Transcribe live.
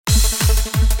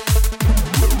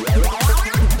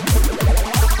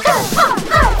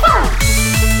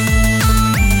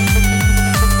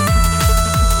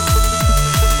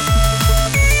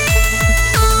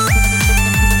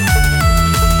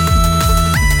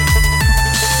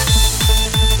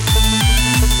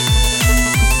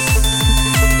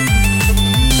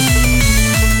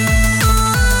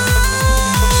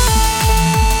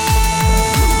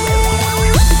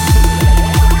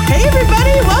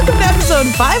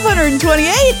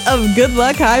528 of Good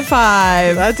Luck High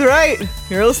Five. That's right.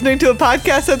 You're listening to a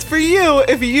podcast that's for you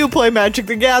if you play Magic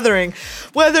the Gathering.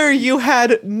 Whether you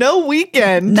had no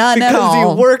weekend None because at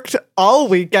all. you worked all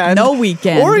weekend. No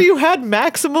weekend. Or you had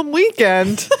maximum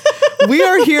weekend. We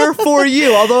are here for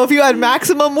you. Although if you had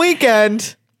maximum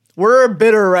weekend, we're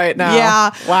bitter right now.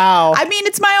 Yeah. Wow. I mean,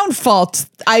 it's my own fault.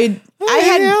 I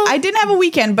didn't have a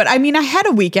weekend, but I mean, I had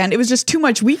a weekend. It was just too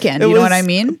much weekend. You know what I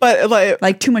mean? But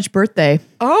Like too much birthday.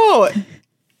 oh,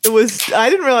 it was. I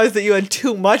didn't realize that you had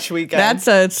too much weekend. That's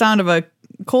a sound of a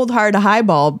cold, hard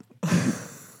highball.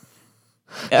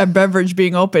 A beverage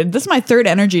being opened. This is my third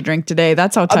energy drink today.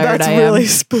 That's how tired That's I am. really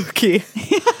spooky.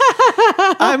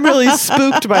 I'm really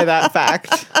spooked by that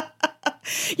fact.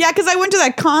 Yeah, because I went to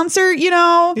that concert, you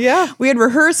know? Yeah. We had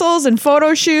rehearsals and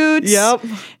photo shoots. Yep.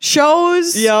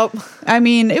 Shows. Yep. I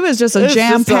mean, it was just It's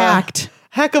just jam-packed.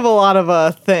 Heck of a lot of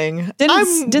a thing.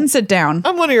 Didn't sit down.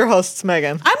 I'm one of your hosts,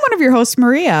 Megan. I'm one of your hosts,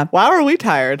 Maria. Wow, are we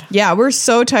tired? Yeah, we're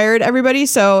so tired, everybody.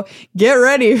 So get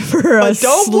ready for a But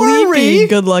don't sleepy worry.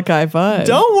 Good Luck High Five.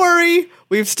 Don't worry.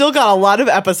 We've still got a lot of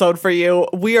episode for you.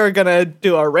 We are going to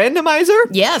do a randomizer.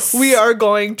 Yes. We are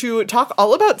going to talk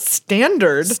all about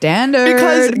Standard. Standard.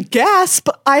 Because, gasp,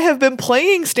 I have been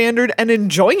playing Standard and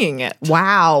enjoying it.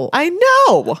 Wow. I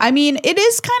know I mean, it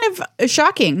is kind of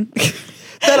shocking.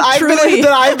 that Truly.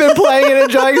 I've been playing and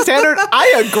enjoying Standard.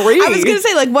 I agree. I was going to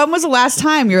say, like, when was the last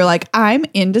time you're like, I'm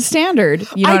into Standard?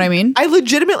 You know what I mean? I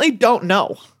legitimately don't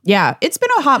know. Yeah, it's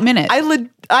been a hot minute.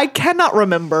 I cannot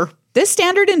remember. This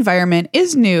Standard environment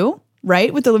is new,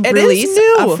 right? With the is release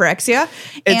new. of Phyrexia.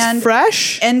 It's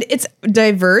fresh. And it's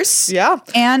diverse. Yeah.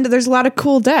 And there's a lot of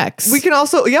cool decks. We can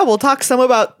also, we'll talk some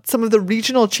about some of the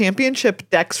regional championship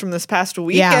decks from this past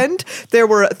weekend. There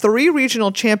were 3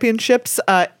 regional championships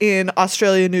in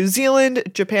Australia, New Zealand,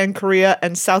 Japan, Korea,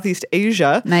 and Southeast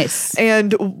Asia. Nice.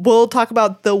 And we'll talk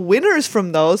about the winners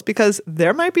from those because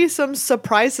there might be some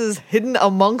surprises hidden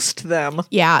amongst them.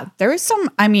 Yeah, there is some.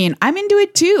 I mean, I'm into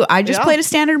it too. I just Yeah. played a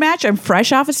Standard match. I'm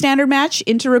fresh off a Standard match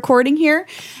into recording here,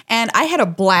 and I had a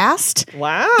blast.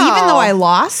 Wow. Even though I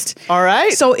lost. All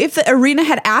right. So if the arena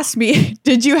had asked me,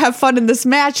 did you have fun in this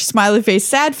match? Smiley face,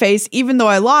 sad face. Even though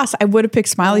I lost, I would have picked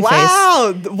smiley face.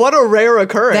 Wow, what a rare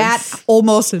occurrence. That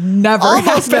almost never Almost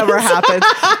happens. never happens.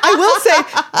 I will say,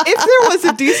 if there was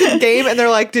a decent game and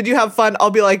they're like, did you have fun? I'll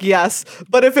be like, yes.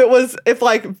 But if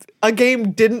like a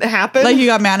game didn't happen, Like you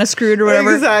got mana screwed or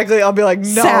whatever. exactly, I'll be like, no.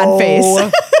 Sad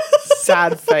face.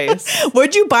 Sad face.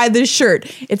 Would you buy this shirt?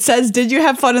 It says, did you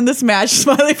have fun in this match?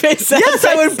 Smiley face. Sad Yes,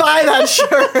 I face. would buy that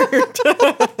shirt.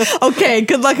 Okay,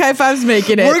 Good Luck High Five's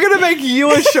making it. We're going to make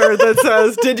you a shirt that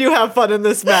says, did you have fun in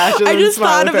this match? And I then just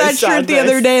smiley thought of face, that shirt sad the face.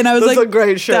 other day, and I was That's like, a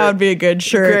great shirt. that would be a good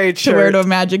shirt Great to wear shirt. to a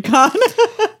Magic Con.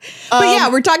 But yeah,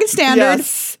 we're talking Standard,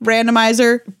 yes.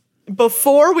 randomizer.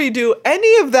 Before we do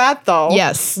any of that, though,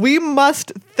 Yes. we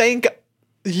must thank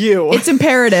you. It's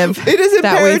imperative. It is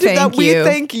imperative that we you.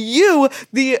 thank you,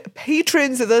 the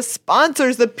patrons, the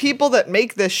sponsors, the people that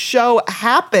make this show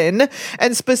happen.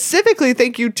 And specifically,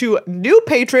 thank you to new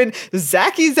patron,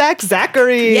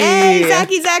 Zachary. Yay,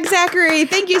 Zachary.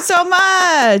 Thank you so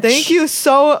much. Thank you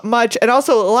so much. And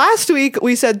also, last week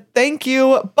we said thank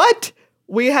you, but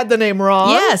we had the name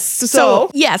wrong. Yes.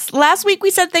 So, yes, last week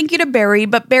we said thank you to Barry,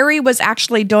 but Barry was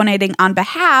actually donating on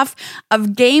behalf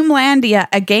of Gamelandia,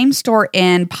 a game store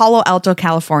in Palo Alto,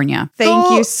 California. Thank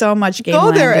Go- you so much, Gamelandia.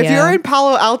 Go there. If you're in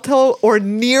Palo Alto or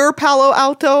near Palo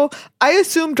Alto, I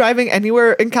assume driving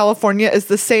anywhere in California is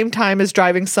the same time as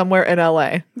driving somewhere in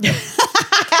LA.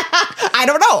 I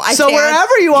don't know. I So can't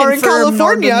wherever you are in confirm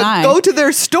nor California, deny. go to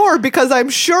their store because I'm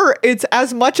sure it's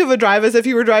as much of a drive as if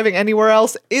you were driving anywhere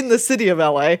else in the city of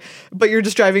LA, but you're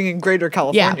just driving in Greater Yeah,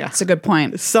 California. that's a good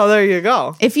point. So there you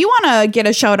go. If you want to get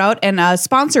a shout out and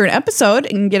sponsor an episode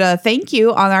and get a thank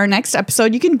you on our next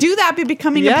episode, you can do that by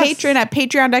becoming Yes. a patron at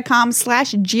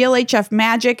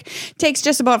patreon.com/GLHF Takes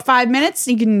just about 5 minutes.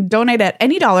 You can donate at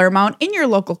any dollar amount in your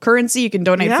local currency. You can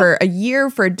donate Yeah. for a year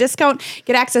for a discount,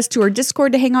 get access to our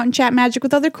Discord to hang out and chat Magic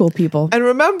with other cool people. And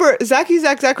remember,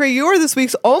 Zachary, you are this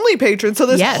week's only patron. So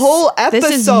this Yes, whole episode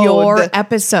this is your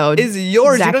episode. is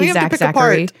yours. You don't Zachy, even have to pick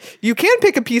Zachary. apart. You can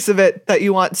pick a piece of it that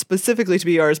you want specifically to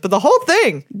be yours, but the whole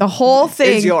thing. The whole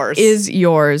thing Is yours. is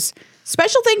yours.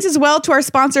 Special thanks as well to our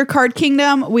sponsor, Card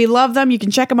Kingdom. We love them. You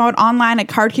can check them out online at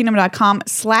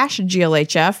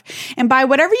cardkingdom.com/GLHF and buy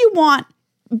whatever you want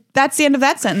that's the end of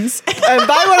that sentence. And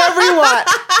buy whatever you want.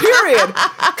 Period.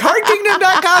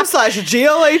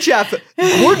 CardKingdom.com/GLHF.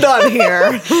 We're done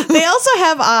here. They also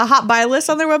have a hot buy list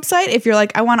on their website. If you're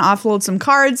like, I want to offload some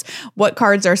cards, what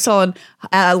cards are selling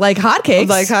like hotcakes?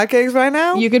 Like hotcakes right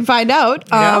now? You can find out.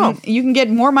 Yeah. You can get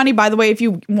more money, by the way, if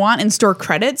you want in-store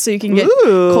credit. So you can get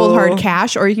Ooh. cold hard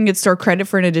cash, or you can get store credit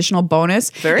for an additional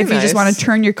bonus. Very if you just nice. want to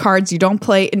turn your cards you don't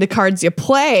play into cards you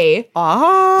play.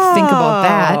 Oh. Think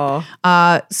about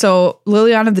that. So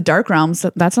Liliana the Dark Realms,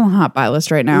 that's on the hot buy list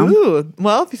right now. Ooh.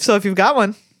 Well, so if you've got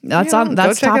one. That's go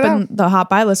that's check it topping out. the hot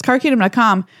buy list.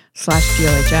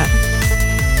 CardKingdom.com/GLHF.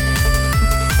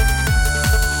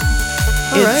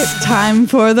 It's time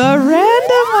for the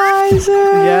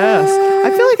randomizer. Yes.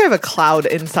 I feel like I have a cloud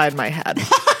inside my head.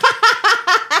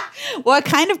 What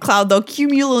kind of cloud though?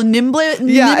 Cumulonimbus?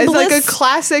 Yeah, it's like a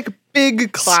classic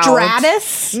big cloud.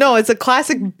 Stratus? No, it's a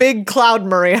classic big cloud,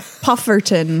 Maria.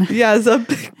 Pufferton. Yeah, it's a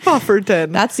big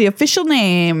pufferton. That's the official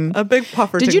name. A big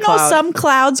pufferton. Did you know cloud. some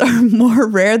clouds are more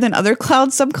rare than other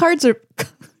clouds? Some clouds are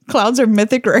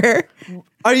mythic rare.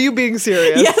 Are you being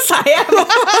serious? Yes, I am.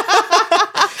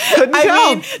 Couldn't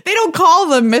tell. I mean, they don't call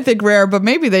them mythic rare, but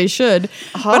maybe they should.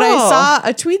 But I Oh. saw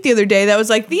a tweet the other day that was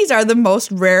like, these are the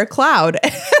most rare cloud.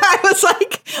 I was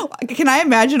like, can I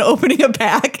imagine opening a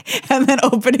pack and then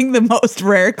opening the most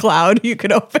rare cloud you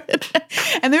could open?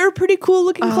 And they were pretty cool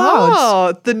looking clouds.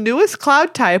 Oh, the newest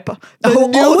cloud type. The Oh,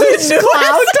 newest the newest?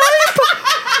 cloud type?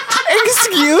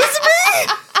 Excuse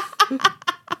me?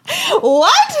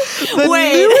 What? The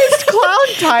newest cloud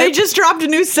type. They just dropped a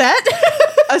new set?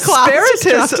 Clouds just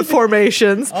Asparagus dropped-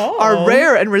 formations Oh. are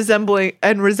rare and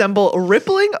resemble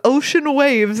rippling ocean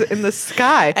waves in the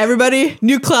sky. Everybody,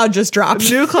 new cloud just dropped.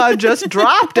 New cloud just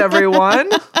dropped,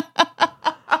 everyone.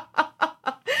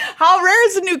 How rare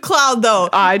is a new cloud, though?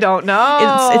 I don't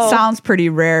know. It sounds pretty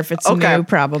rare if it's Okay. new,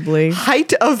 probably.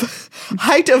 height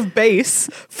of base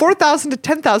 4,000 to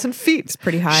 10,000 feet. It's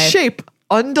pretty high. Shape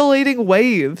undulating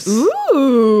waves.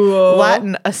 Ooh.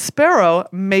 Latin aspero,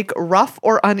 make rough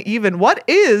or uneven. What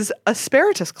is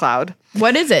asparagus cloud?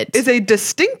 What is it? Is a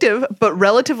distinctive but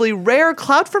relatively rare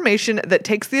cloud formation that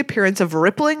takes the appearance of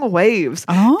rippling waves.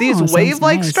 Oh, These sounds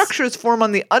wave-like nice. structures form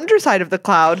on the underside of the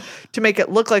cloud to make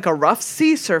it look like a rough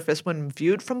sea surface when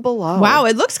viewed from below. Wow,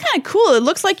 it looks kind of cool. It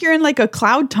looks like you're in like a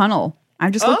cloud tunnel. I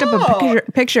just looked up a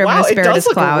picture of Wow, an it asparagus does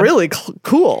look cloud. really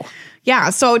cool.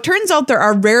 Yeah, so it turns out there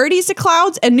are rarities to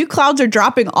clouds, and new clouds are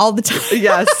dropping all the time.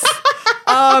 Yes.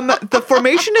 The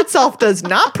formation itself does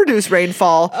not produce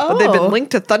rainfall, but they've Oh. been linked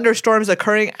to thunderstorms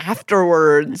occurring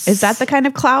afterwards. Is that the kind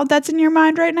of cloud that's in your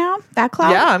mind right now? That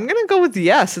cloud? Yeah, I'm going to go with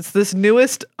yes. It's this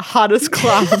newest, hottest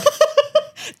cloud.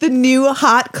 The new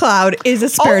hot cloud is Oh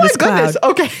asparagus my goodness.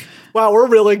 cloud. Okay. Wow, we're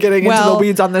really getting into the Well-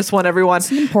 weeds on this one, everyone.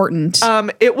 Important.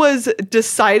 It was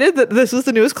decided that this was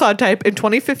the newest cloud type in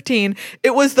 2015.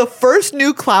 It was the first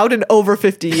new cloud in over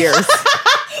 50 years.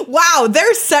 Wow,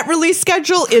 their set release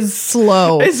schedule is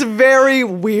slow. It's very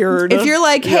weird. If you're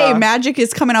like, hey, Yeah. magic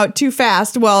is coming out too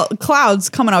fast, well, clouds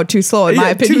coming out too slow, in my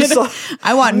Yeah, too opinion. slow.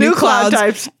 I want new clouds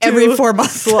types every too 4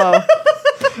 months. Slow.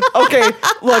 Okay,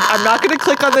 look, I'm not going to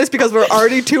click on this because we're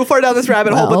already too far down this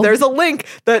rabbit hole, but Well. there's a link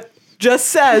that just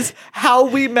says how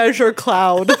we measure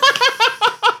cloud.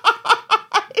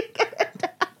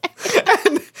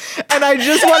 And I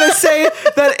just want to say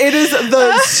that it is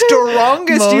the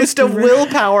strongest Most use of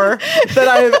willpower that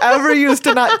I have ever used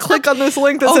to not click on this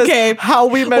link that Okay. says how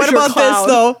we measure What about cloud. this,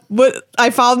 though? What I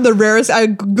found the rarest, I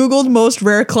Googled most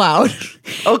rare cloud,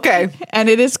 Okay. and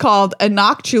it is called a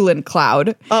noctulent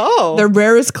cloud. Oh. The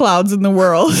rarest clouds in the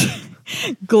world.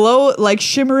 Glow like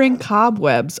shimmering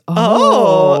cobwebs.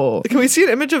 Oh. Can we see an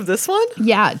image of this one?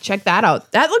 Yeah, check that out.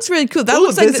 That looks really cool. That Ooh,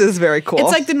 looks like this is very cool. It's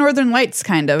like the Northern Lights,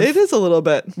 kind of. It is a little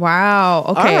bit. Wow.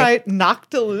 Okay. All right.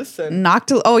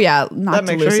 Noctilucent. Oh yeah,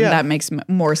 noctilucent. yeah. That makes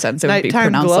more sense. It would be Nighttime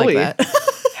pronounced glowy. like that.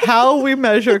 How we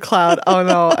measure cloud. Oh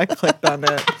no, I clicked on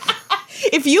it.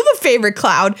 If you have a favorite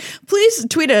cloud, please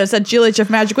tweet at us at GLHF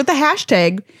Magic with the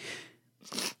hashtag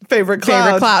Favorite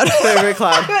cloud. Favorite I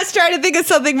cloud. was trying to think of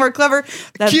something more clever.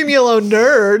 Cumulo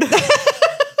nerd.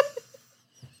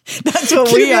 That's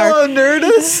what we are. Cumulo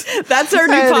nerdus. That's our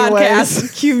new Anyways.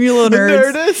 podcast, Cumulo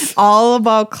Nerds. Nerdus. All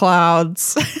about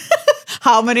clouds.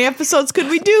 How many episodes could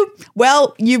we do?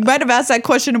 Well, you might have asked that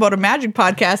question about a magic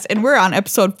podcast, and we're on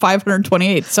episode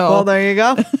 528. So Well, there you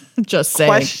go. just saying.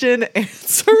 Question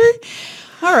answered.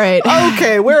 All right.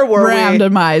 Okay, where were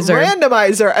Randomizer. we?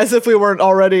 Randomizer, as if we weren't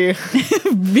already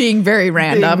Being very being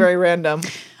random. very random. Do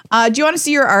you want to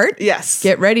see your art? Yes.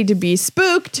 Get ready to be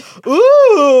spooked.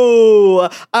 Ooh.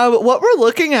 What we're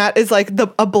looking at is like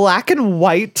a black and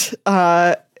white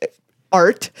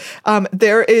art.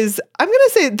 There is, I'm going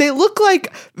to say, they look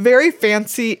like very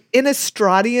fancy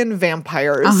Innistradian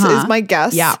vampires, is my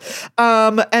guess. Yeah.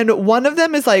 And one of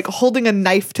them is like holding a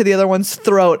knife to the other one's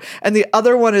throat, and the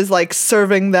other one is like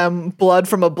serving them blood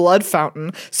from a blood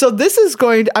fountain. So this is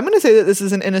I'm going to say that this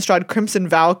is an Innistrad Crimson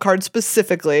Vow card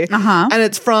specifically. And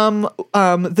it's from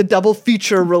the double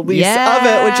feature release of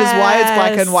it, which is why it's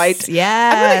black and white.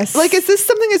 Yes. Like, is this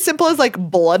something as simple as like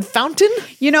blood fountain?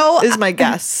 Is my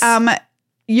guess.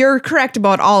 You're correct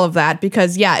about all of that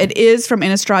because, it is from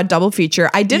Innistrad Double Feature.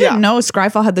 I didn't know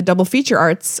Scryfall had the Double Feature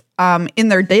arts in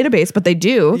their database, but they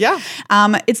do. Yeah.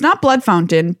 It's not Blood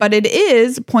Fountain, but it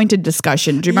is Pointed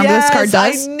Discussion. Do you remember this card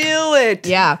does? I knew it.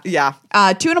 Yeah.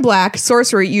 2 and a black,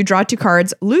 sorcery, you draw 2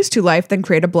 cards, lose 2 life, then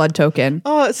create a blood token.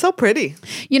 Oh, it's so pretty.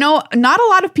 Not a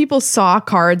lot of people saw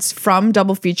cards from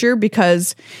Double Feature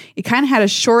because it kind of had a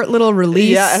short little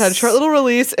release. Yeah, it had a short little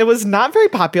release. It was not very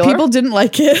popular. People didn't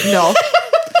like it. No.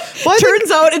 Well, turns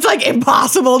out it's like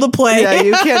impossible to play. Yeah,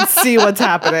 you can't see what's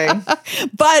happening.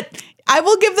 But I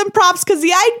will give them props because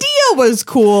the idea was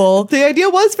cool. The idea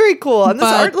was very cool, and this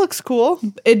art looks cool.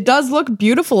 It does look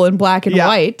beautiful in black and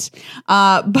white.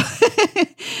 But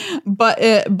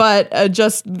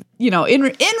just in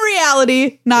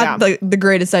reality, not the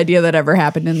greatest idea that ever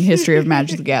happened in the history of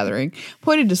Magic the Gathering.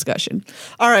 Pointed discussion.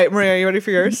 All right, Maria, are you ready for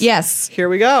yours? Yes. Here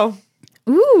we go.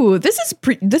 Ooh, this is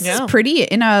pretty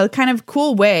in a kind of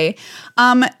cool way.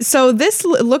 So this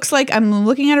looks like I'm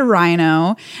looking at a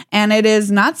rhino, and it is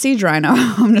not Siege Rhino.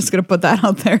 I'm just gonna put that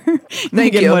out there.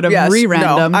 Thank you. Would have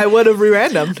re-randomed. No, I would have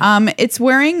re-randomed. It's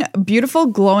wearing beautiful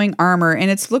glowing armor, and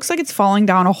it looks like it's falling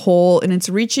down a hole, and it's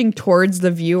reaching towards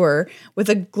the viewer with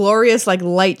a glorious like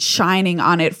light shining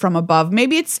on it from above.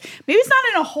 Maybe it's not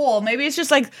in a hole. Maybe it's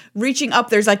just like reaching up.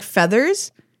 There's like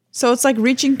feathers, so it's like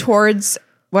reaching towards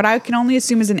what I can only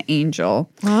assume is an angel.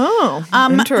 Oh,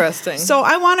 interesting. So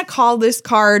I want to call this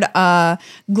card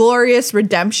Glorious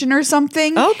Redemption or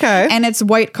something. Okay. And it's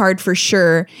white card for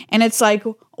sure. And it's like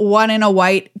 1 in a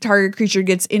white, target creature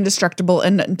gets indestructible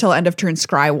until end of turn,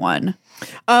 scry 1.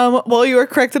 Well, you are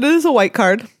correct that it is a white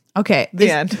card. Okay.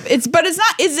 The end. But it's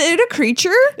not, is it a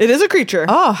creature? It is a creature.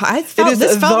 Oh, I felt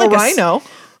this felt like rhino.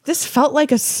 This felt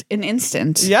like an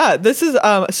instant. Yeah, this is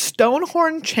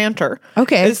Stonehorn Chanter.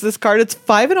 Okay. Is this card. It's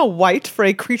 5 and a white for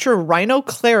a creature Rhino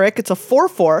Cleric. It's a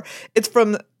 4/4. It's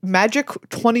from Magic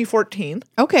 2014.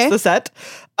 Okay. It's the set.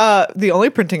 The only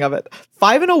printing of it.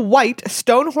 5 and a white,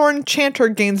 Stonehorn Chanter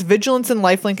gains Vigilance and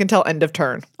Lifelink until end of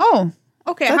turn. Oh,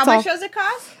 okay. That's How much all. does it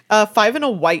cost? 5 and a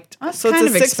white. That's so kind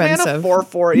it's a of 6 mana expensive.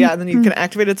 4/4. Yeah, and then you can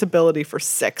activate its ability for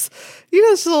 6.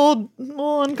 It's a little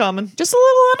uncommon. Just a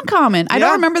little uncommon. I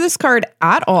don't remember this card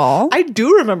at all. I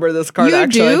do remember this card, You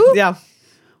actually. do? Yeah.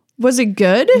 Was it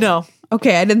good? No.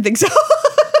 Okay, I didn't think so.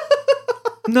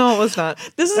 No, it was not.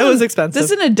 It was expensive. This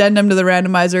is an addendum to the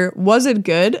randomizer. Was it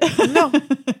good? No.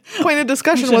 Point of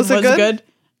discussion. Was it good?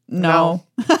 No.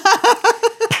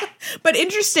 But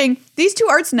interesting. These two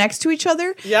arts next to each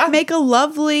other make a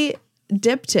lovely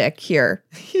diptych here.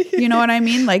 You know what I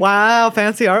mean? Like wow,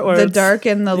 fancy artwork. The dark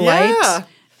and the light.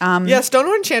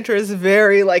 Stonehorn Chanter is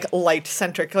very like light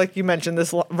centric. Like you mentioned,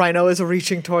 this rhino is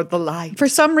reaching toward the light. For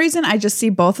some reason, I just see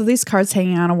both of these cards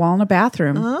hanging on a wall in a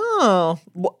bathroom. Oh,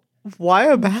 why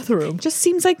a bathroom? Just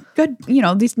seems like good,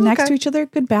 these next to each other,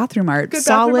 good bathroom art. Good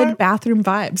solid bathroom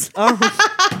vibes.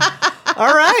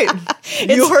 All right.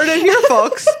 You heard it here,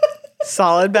 folks.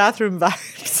 Solid bathroom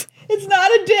vibes. It's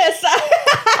not a diss.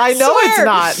 I know it's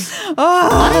not.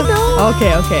 Oh,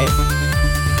 okay.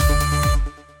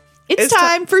 It's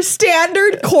time for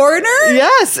Standard Corner.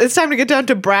 Yes, it's time to get down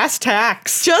to brass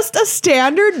tacks. Just a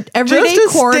standard everyday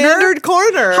corner. Standard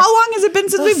corner. How long has it been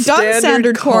since we've done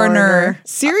Standard corner?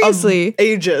 Seriously.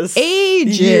 Ages.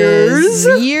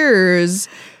 Years.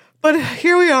 But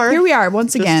here we are.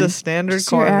 Once again. Just a standard just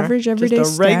corner. Your average everyday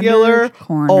just a regular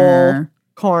corner.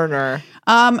 Corner.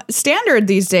 Standard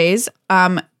these days,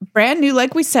 brand new,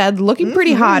 like we said, looking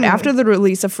pretty hot after the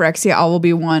release of Phyrexia All Will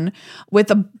Be One,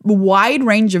 with a wide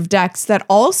range of decks that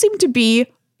all seem to be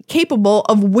capable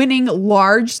of winning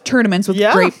large tournaments with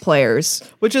great players.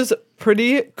 Which is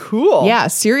pretty cool. Yeah,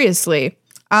 seriously.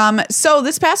 So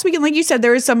this past weekend, like you said,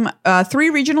 there is some 3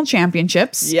 regional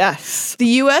championships. Yes. The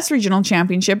U.S. Regional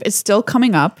Championship is still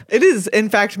coming up. It is, in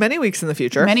fact, many weeks in the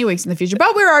future.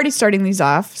 But we're already starting these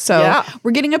off. So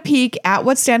we're getting a peek at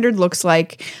what Standard looks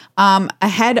like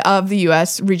ahead of the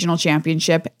U.S. Regional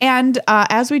Championship. And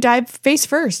as we dive face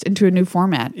first into a new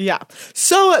format. Yeah.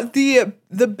 So the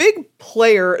big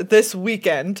player this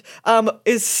weekend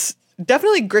is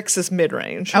definitely Grixis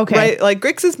midrange. Okay. Right? Like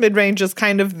Grixis midrange is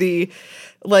kind of the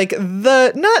like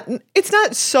it's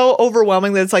not so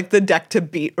overwhelming that it's like the deck to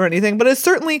beat or anything, but it's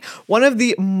certainly one of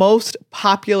the most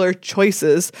popular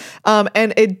choices.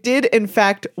 And it did in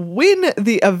fact win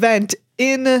the event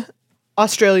in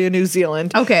Australia, New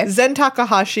Zealand. Okay. Zen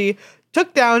Takahashi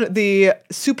took down the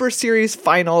Super Series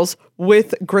finals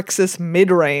with Grixis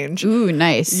mid-range. Ooh,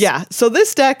 nice. Yeah. So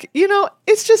this deck,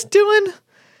 it's just doing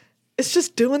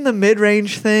the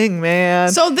mid-range thing, man.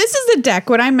 So this is the deck.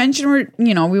 When I mentioned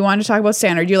we wanted to talk about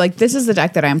standard, you're like, this is the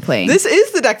deck that I'm playing. This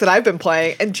is the deck that I've been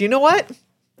playing, and do you know what?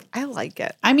 I like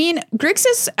it. I mean,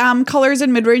 Grixis colors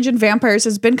in mid-range and vampires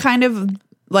has been kind of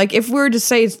like, if we were to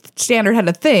say standard had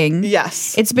a thing,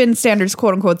 Yes. it's been standard's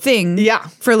quote unquote thing, Yeah.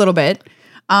 for a little bit.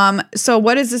 So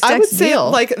what is this deck's I would say deal?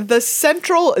 like the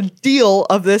central deal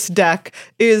of this deck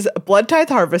is Blood Tithe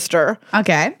Harvester,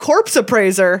 Okay, Corpse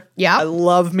Appraiser. Yeah. I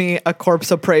love me a Corpse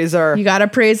Appraiser. you gotta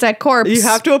praise that corpse. You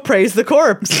have to appraise the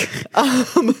corpse.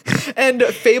 And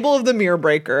Fable of the Mirror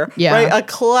Breaker. Yeah. Right? A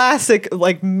classic,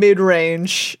 like,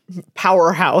 mid-range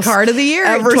powerhouse. Card of the year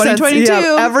in 2022.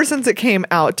 Ever since it came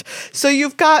out. So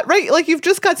you've got, you've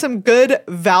just got some good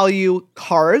value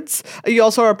cards. You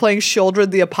also are playing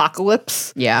Shieldred the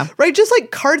Apocalypse. Yeah. Right? Just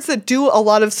like cards that do a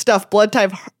lot of stuff. Blood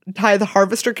Tithe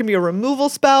Harvester can be a removal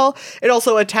spell. It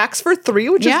also attacks for 3,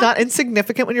 which Yeah. is not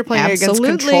insignificant when you're playing against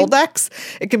Absolutely. control decks.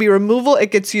 It can be removal.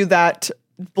 It gets you that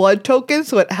blood token,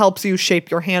 so it helps you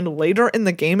shape your hand later in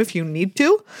the game if you need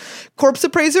to. Corpse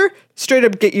Appraiser, straight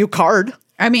up get you card.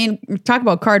 I mean, talk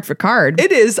about card for card.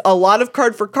 It is a lot of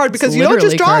card for card because you don't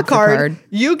literally just draw a card for card. card.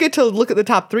 You get to look at the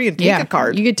top 3 and take a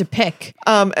card. You get to pick.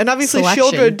 And obviously Selection.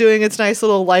 Shieldred doing its nice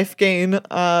little life gain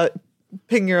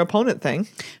ping your opponent thing.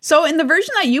 So in the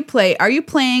version that you play, are you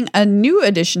playing a new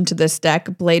addition to this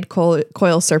deck, Blade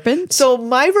Coil Serpent? So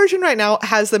my version right now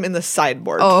has them in the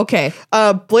sideboard. Oh, okay.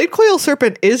 Blade Coil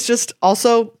Serpent is just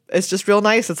also, it's just real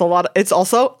nice. It's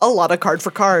also a lot of card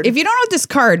for card. If you don't know what this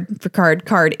card for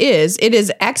card is, it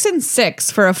is X and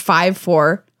 6 for a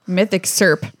 5/4 Mythic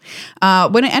Serp.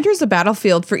 When it enters the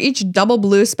battlefield, for each double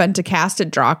blue spent to cast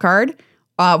it, draw a card.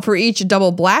 For each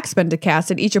double black spent to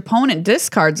cast it, each opponent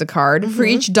discards a card. For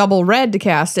each double red to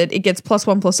cast it, it gets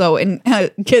 +1/+0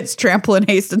 and gets trample and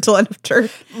haste until end of turn.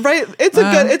 Right.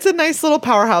 It's a nice little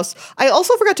powerhouse. I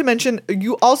also forgot to mention,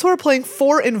 you also are playing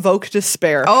 4 Invoke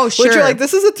Despair. Oh, Which sure. you're like,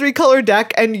 this is a 3-color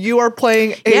deck, and you are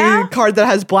playing a Yeah. card that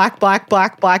has black, black,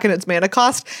 black, black in its mana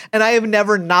cost. And I have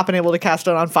never not been able to cast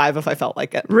it on 5 if I felt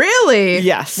like it. Really?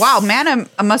 Yes. Wow, mana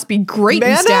must be great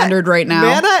in standard right now.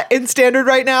 Mana in standard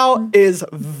right now is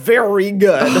very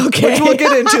good. Okay. Which we'll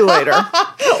get into later.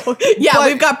 Yeah, But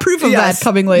we've got proof of yes, that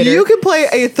coming later. You can play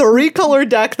a 3-color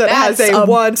deck that has That's a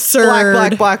 1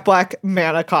 absurd. black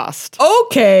mana cost.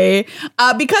 Okay.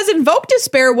 Because Invoke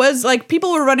Despair was like,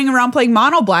 people were running around playing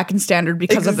mono black in standard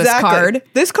because of this card.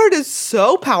 This card is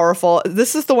so powerful.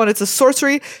 This is the one. It's a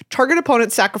sorcery. Target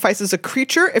opponent sacrifices a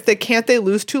creature. If they can't, they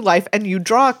lose 2 life, and you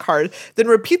draw a card. Then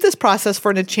repeat this process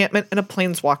for an enchantment and a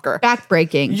planeswalker.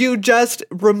 Backbreaking. You just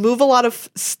remove a lot of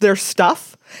their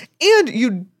stuff, and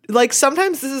you like,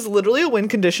 sometimes this is literally a win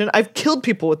condition. I've killed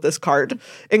people with this card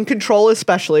in control,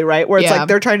 especially, right? Where it's Yeah. like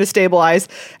they're trying to stabilize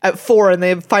at 4 and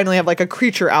they finally have like a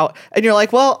creature out, and you're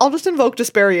like, well, I'll just Invoke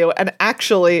Despair you, and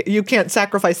actually you can't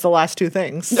sacrifice the last 2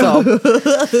 things, so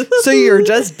so you're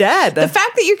just dead. The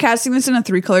fact that you're casting this in a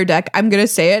 3-color deck, I'm going to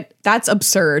say it, that's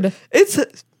absurd. It's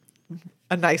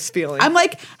a nice feeling. I'm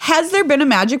like, has there been a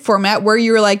Magic format where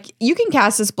you were like, you can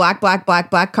cast this black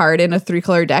card in a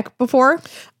 3-color deck before?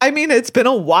 I mean, it's been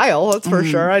a while, that's for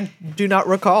sure. I do not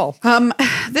recall.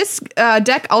 This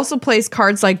deck also plays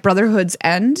cards like Brotherhood's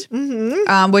End,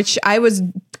 which I was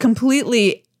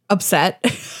completely upset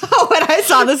when I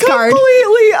saw this card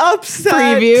Completely upset.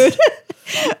 previewed.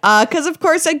 Because of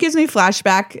course that gives me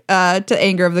flashback to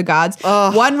Anger of the Gods.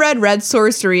 1 red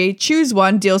sorcery, choose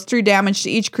 1, deals 3 damage to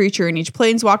each creature and each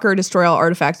planeswalker, or destroy all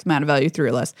artifacts with mana value 3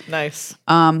 or less. Nice.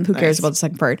 Who cares about the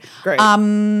second part? Great.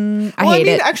 I hate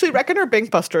it. Actually, Reckoner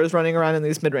Bankbuster is running around in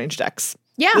these mid-range decks.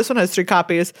 Yeah. This one has 3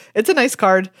 copies. It's a nice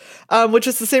card, which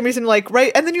is the same reason, like,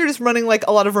 right? And then you're just running, like,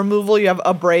 a lot of removal. You have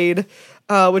Abrade,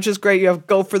 which is great. You have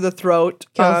Go for the Throat.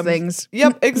 Kill things.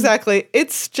 Yep, exactly.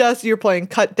 It's just, you're playing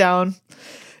Cut Down.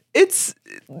 It's,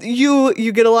 you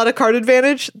get a lot of card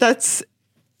advantage. That's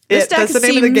This it. deck That's the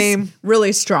name of the seems game.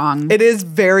 really strong. It is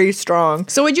very strong.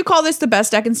 So would you call this the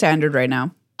best deck in standard right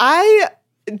now?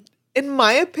 In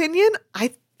my opinion,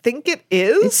 I think it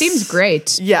is. It seems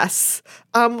great. Yes.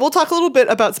 We'll talk a little bit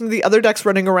about some of the other decks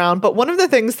running around, but one of the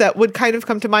things that would kind of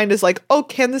come to mind is like, oh,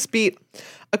 can this beat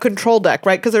a control deck,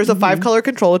 right? Because there's a 5-color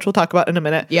control, which we'll talk about in a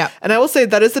minute. Yeah. And I will say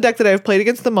that is the deck that I've played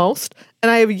against the most, and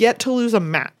I have yet to lose a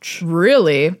match.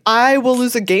 Really? I will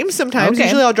lose a game sometimes. Okay.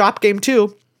 Usually I'll drop game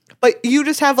 2. But you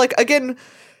just have like, again,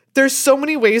 there's so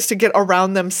many ways to get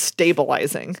around them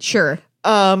stabilizing. Sure.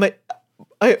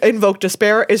 Invoke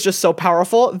Despair is just so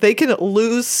powerful. They can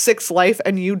lose 6 life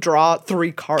and you draw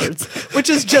 3 cards,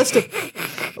 which is just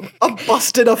a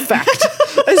busted effect,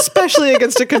 especially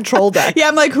against a control deck. Yeah,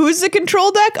 I'm like, who's the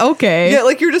control deck? Okay. Yeah,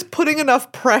 like you're just putting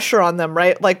enough pressure on them,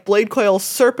 right? Like Blade Coil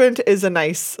Serpent is a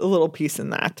nice little piece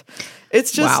in that.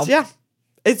 It's just,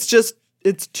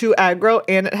 it's too aggro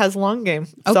and it has long game.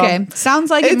 Okay. So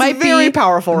sounds like it it's might very be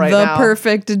powerful right the now.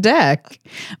 perfect deck.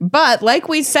 But like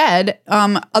we said,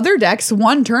 other decks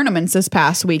won tournaments this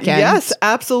past weekend. Yes,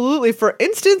 absolutely. For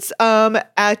instance,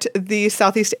 at the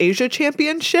Southeast Asia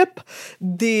Championship,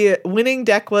 the winning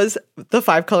deck was the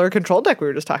 5-color control deck we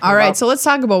were just talking about. All right, so let's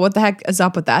talk about what the heck is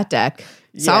up with that deck.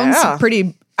 Sounds Yeah.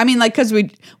 pretty. I mean, like, because we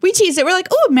teased it. We're like,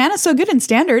 oh, mana's so good in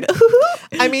standard.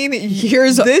 I mean,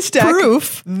 Here's this deck,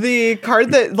 proof. The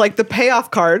card that, like, the payoff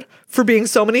card for being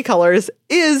so many colors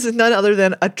is none other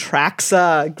than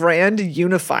Atraxa Grand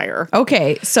Unifier.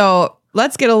 Okay, so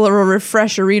let's get a little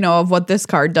refresherino of what this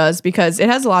card does because it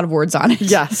has a lot of words on it.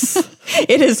 Yes.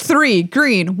 It is 3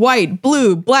 green, white,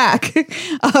 blue, black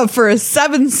for a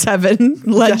 7/7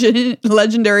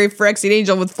 legendary Phyrexian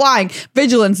Angel with flying,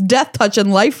 vigilance, death touch, and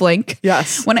lifelink.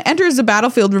 Yes. When it enters the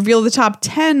battlefield, reveal the top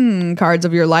 10 cards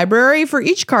of your library. For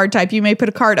each card type, you may put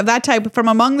a card of that type from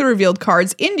among the revealed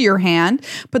cards into your hand.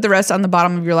 Put the rest on the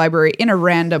bottom of your library in a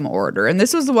random order. And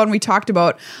this was the one we talked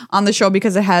about on the show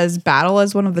because it has battle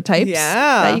as one of the types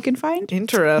that you can find.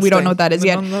 Interesting. We don't know what that is We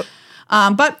yet. don't know.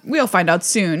 But we'll find out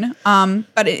soon.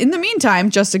 But in the meantime,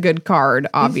 just a good card,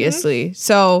 obviously.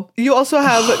 So You also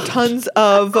have tons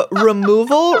of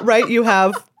removal, right? You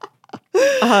have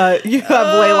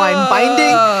Leyline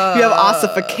Binding, you have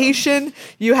Ossification,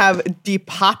 you have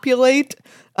Depopulate.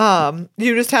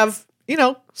 You just have,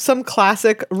 some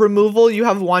classic removal. You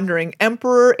have Wandering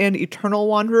Emperor and Eternal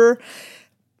Wanderer.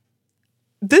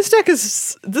 This deck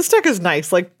is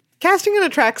nice. Like, casting an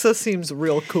Atraxa seems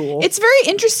real cool. it's very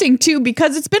interesting, too,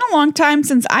 because it's been a long time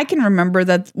since I can remember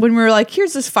that when we were like,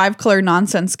 here's this 5-color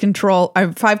nonsense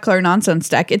 5-color nonsense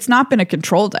deck. It's not been a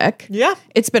control deck. Yeah.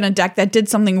 It's been a deck that did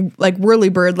something like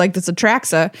Whirlybird, like this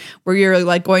Atraxa, where you're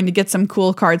like going to get some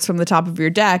cool cards from the top of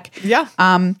your deck. Yeah.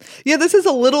 This is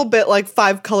a little bit like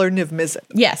 5-color Niv Mizzet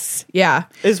Yes. Yeah.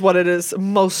 is what it is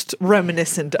most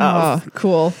reminiscent of. Oh,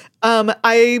 cool.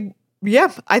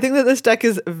 I think that this deck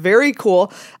is very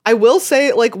cool. I will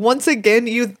say, like, once again,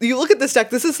 you look at this deck,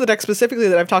 this is the deck specifically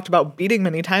that I've talked about beating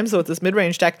many times, though, with this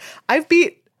mid-range deck. I've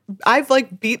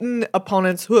beaten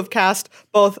opponents who have cast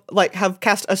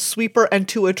a sweeper and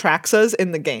 2 Atraxas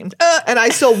in the game. And I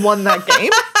still won that game.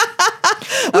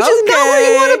 Which is not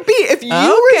where you want to be.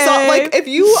 If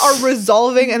you are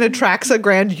resolving an Atraxa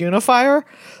Grand Unifier,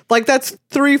 like that's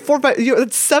 3, 4, 5,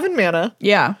 it's 7 mana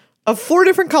Yeah. of 4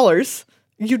 different colors.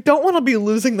 You don't want to be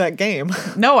losing that game.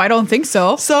 No, I don't think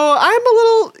so. So I'm a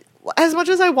little, as much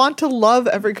as I want to love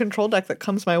every control deck that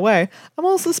comes my way, I'm a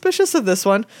little suspicious of this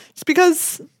one. Just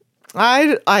because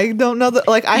I don't know that,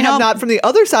 like, I have not from the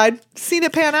other side seen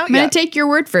it pan out I'm going yet. to take your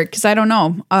word for it because I don't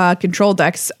know control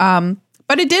decks.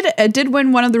 But it did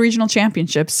win one of the regional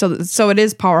championships. So it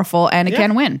is powerful and it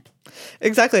can win.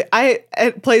 Exactly.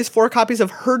 It plays 4 copies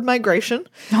of Herd Migration.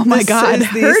 Oh my God.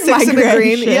 Is the Herd 6 in a green.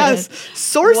 Migration. Yes.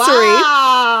 Sorcery.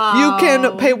 Wow. You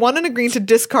can pay 1 in a green to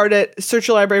discard it, search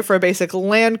your library for a basic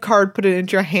land card, put it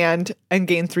into your hand, and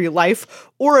gain 3 life.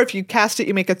 Or if you cast it,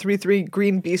 you make a 3/3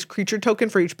 green beast creature token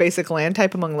for each basic land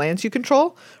type among lands you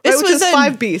control. Right? Which is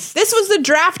 5 beasts. This was the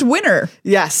draft winner.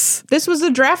 Yes. This was the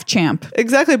draft champ.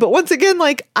 Exactly. But once again,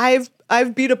 like, I've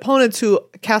beat opponents who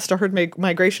cast a Herd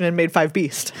Migration and made 5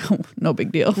 beast. No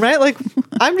big deal. Right? Like,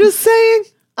 I'm just saying,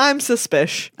 I'm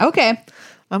suspicious. Okay.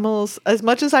 I'm a little, as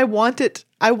much as I want it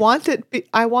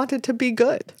to be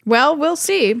good. Well, we'll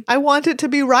see. I want it to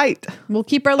be right. We'll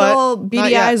keep our But little not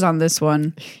beady yet. eyes on this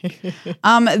one.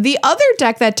 The other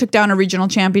deck that took down a regional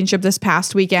championship this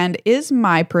past weekend is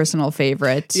my personal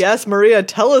favorite. Yes, Maria,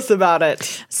 tell us about it.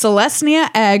 Celestia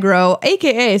Aggro,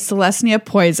 aka Celestia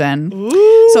Poison.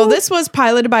 Ooh. So this was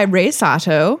piloted by Ray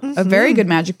Sato, a very good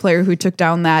Magic player who took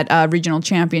down that regional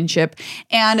championship.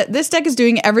 And this deck is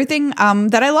doing everything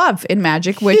that I love in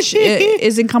Magic, which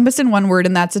is encompassed in one word,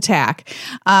 and that's attack.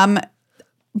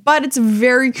 but it's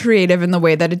very creative in the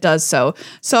way that it does so.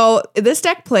 So this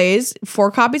deck plays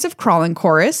 4 copies of Crawling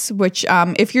Chorus, which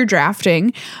if you're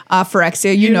drafting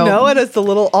Phyrexia, you know it as the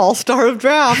little all-star of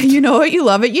draft. You know it, you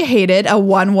love it, you hate it. A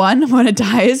 1/1 when it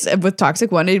dies with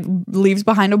Toxic 1, it leaves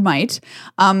behind a Mite.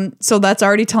 So that's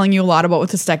already telling you a lot about what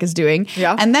this deck is doing.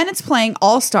 Yeah. And then it's playing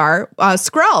All-Star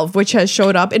Skrelv, which has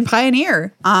showed up in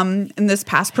Pioneer in this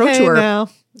past Pro Tour. Now.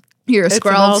 You're a It's an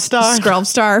Skrelv all-star. Skrelv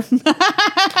star.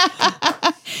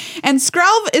 And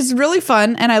Skrelv is really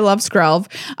fun, and I love Skrelv.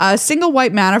 Single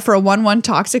white mana for a 1/1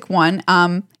 Toxic 1.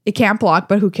 It can't block,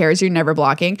 but who cares? You're never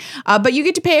blocking. But you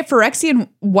get to pay a Phyrexian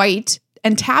white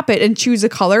and tap it and choose a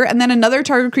color, and then another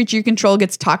target creature you control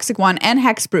gets Toxic 1 and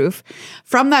Hexproof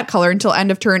from that color until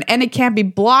end of turn, and it can't be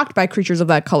blocked by creatures of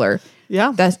that color.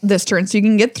 Yeah. This turn, so you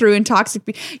can get through. And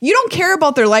Toxic, you don't care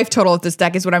about their life total with this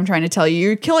deck, is what I'm trying to tell you.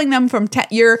 You're killing them from 10.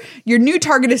 Your new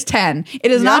target is 10. It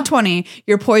is not 20.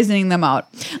 You're poisoning them out.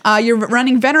 You're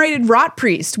running Venerated Rot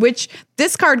Priest, which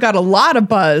this card got a lot of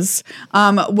buzz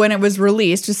when it was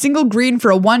released. A single green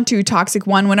for a 1/2 Toxic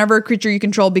 1. Whenever a creature you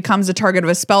control becomes a target of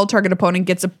a spell, target opponent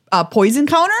gets a poison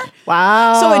counter.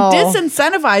 Wow. So it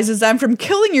disincentivizes them from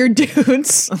killing your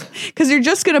dudes because you're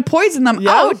just going to poison them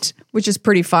out, which is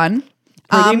pretty fun.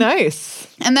 Pretty nice.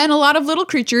 And then a lot of little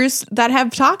creatures that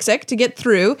have Toxic to get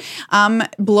through.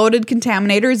 Bloated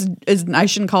Contaminator is I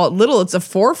shouldn't call it little. It's a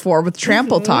 4/4 with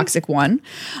Trample Toxic 1.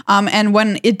 And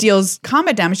when it deals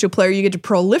combat damage to a player, you get to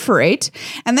proliferate.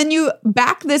 And then you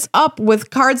back this up with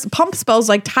cards, pump spells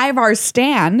like Tyvar's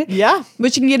Stand. Yeah.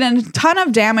 Which you can get a ton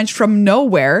of damage from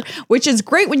nowhere, which is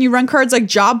great when you run cards like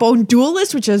Jawbone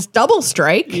Duelist, which has double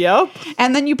strike. Yep.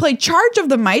 And then you play Charge of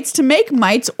the Mites to make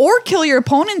mites or kill your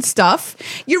opponent's stuff.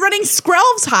 You're running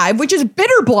Skrelv's Hive, which is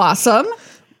Bitter Blossom.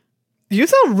 You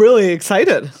sound really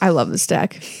excited. I love this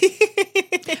deck.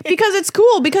 Because it's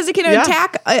cool, because it can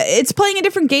attack. It's playing a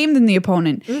different game than the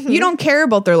opponent. You don't care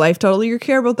about their life total. You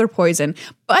care about their poison.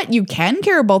 But you can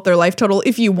care about their life total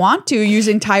if you want to,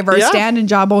 using Tyvar's Stand and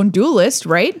Jawbone Duelist,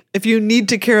 right? If you need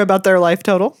to care about their life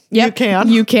total, you can.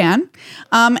 You can.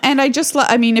 And I just,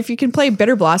 if you can play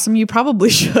Bitter Blossom, you probably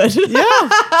should. Yeah.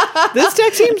 This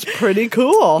deck seems pretty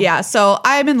cool. Yeah, so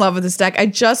I'm in love with this deck. I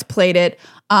just played it.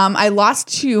 I lost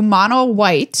to Mono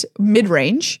White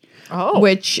Midrange,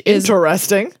 which is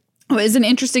interesting. Is an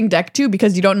interesting deck too,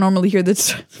 because you don't normally hear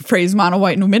this phrase Mono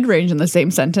White and Midrange in the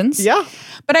same sentence. Yeah.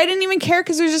 But I didn't even care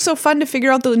because it was just so fun to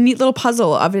figure out the neat little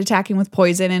puzzle of attacking with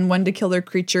poison and when to kill their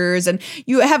creatures. And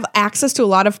you have access to a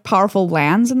lot of powerful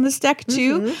lands in this deck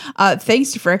too.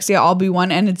 Thanks to Phyrexia All Be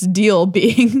One and its deal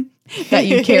being that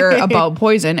you care about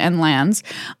poison and lands.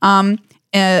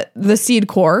 The Seed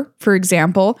Core, for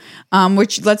example,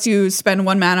 which lets you spend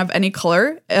 1 mana of any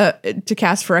color to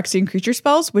cast Phyrexian creature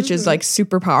spells, which is like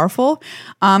super powerful.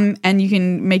 And you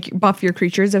can buff your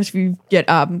creatures if you get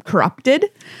corrupted.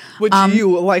 Which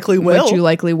you likely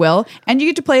will. And you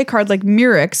get to play a card like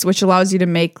Mirrex, which allows you to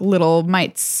make little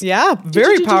mites. Yeah,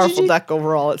 very powerful deck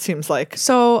overall, it seems like.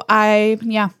 So I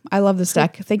love this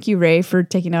deck. Thank you, Ray, for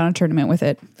taking on a tournament with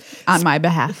it on my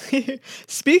behalf.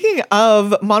 Speaking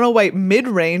of Mono White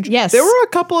Midrange, yes, there were a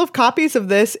couple of copies of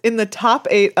this in the top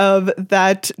 8 of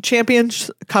that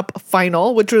Champions Cup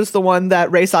final, which was the one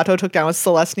that Ray Sato took down with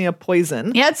Celestia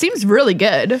Poison. Yeah, it seems really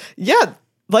good. Yeah.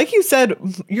 Like you said,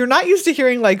 you're not used to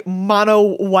hearing like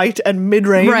mono white and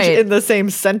midrange in the same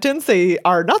sentence. They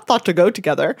are not thought to go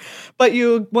together. But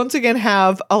you once again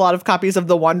have a lot of copies of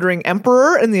the Wandering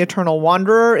Emperor and the Eternal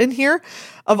Wanderer in here.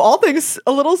 Of all things,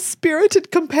 a little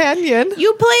spirited companion.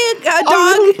 You play a dog.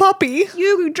 A little puppy.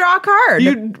 You draw a card.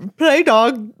 You play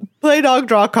dog,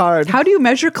 draw a card. How do you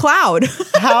measure cloud?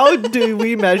 How do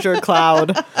we measure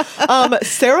cloud?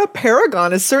 Sarah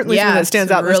Paragon is certainly something that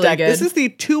stands out in this deck. Good. This is the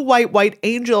 2 white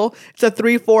angel. It's a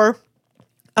 3/4.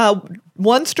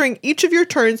 1 string each of your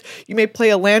turns. You may play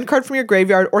a land card from your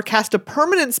graveyard or cast a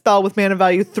permanent spell with mana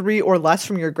value 3 or less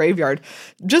from your graveyard.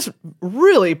 Just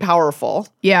really powerful.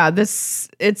 Yeah, it's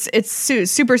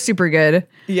super good.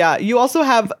 Yeah, you also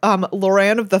have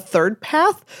Loran of the Third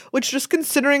Path, which, just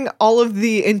considering all of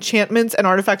the enchantments and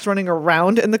artifacts running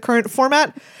around in the current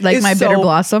format, like my Bitter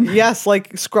Blossom. Yes,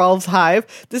 like Skrelv's Hive.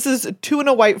 This is 2 and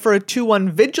a white for a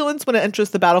 2/1 vigilance. When it enters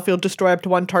the battlefield, destroy up to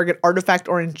 1 target artifact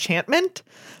or enchantment.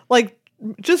 Like,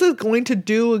 just is going to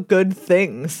do good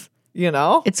things, you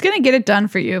know? It's going to get it done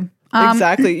for you.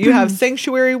 Exactly. You have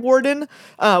Sanctuary Warden,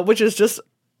 which is just,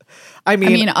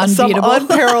 unbeatable. Some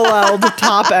unparalleled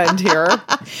top end here.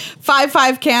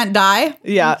 5/5 can't die.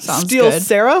 Yeah. Sounds Steel good.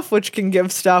 Seraph, which can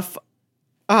give stuff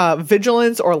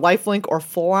vigilance or lifelink or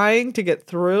flying to get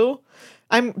through.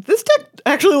 This deck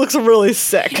actually looks really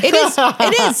sick. It is.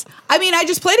 It is. I mean, I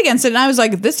just played against it and I was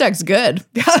like, this deck's good.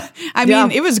 I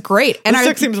mean, it was great. And This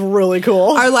deck seems really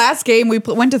cool. Our last game, we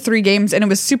went to 3 games and it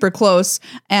was super close.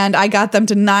 And I got them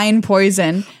to 9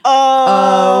 poison.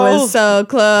 Oh, it was so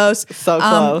close. So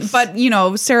close. But, you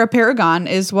know, Sarah Paragon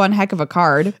is one heck of a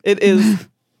card. It is.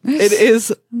 It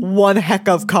is one heck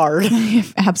of card.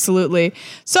 Absolutely.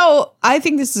 So I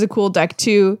think this is a cool deck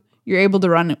too. You're able to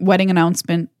run Wedding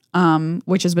Announcement,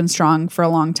 which has been strong for a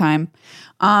long time.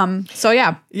 So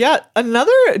yeah. Yeah,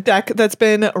 another deck that's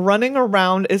been running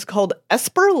around is called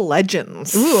Esper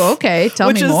Legends. Ooh, okay.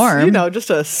 Tell me more. Which is,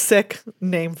 just a sick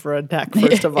name for a deck,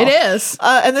 first of all. It is.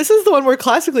 And this is the one where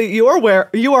classically you are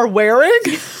wearing...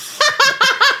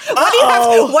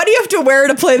 What do you have to wear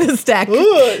to play this deck?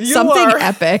 Something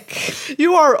epic.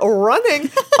 You are running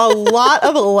a lot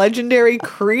of legendary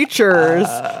creatures.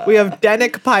 We have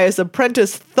Dennick, Pious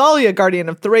Apprentice, Thalia, Guardian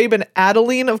of Thraben,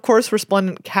 Adeline, of course,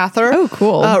 Resplendent Cather. Oh,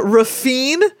 cool.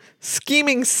 Rafine,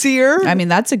 Scheming Seer. I mean,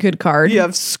 that's a good card. You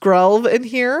have Skrelv in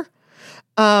here.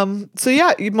 So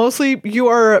yeah, you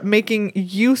are making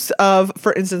use of,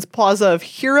 for instance, Plaza of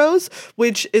Heroes,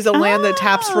 which is a land that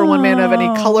taps for 1 mana of any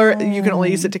color. You can only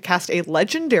use it to cast a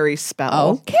legendary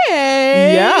spell.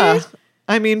 Okay. Yeah.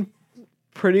 I mean,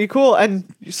 pretty cool.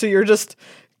 And so you're just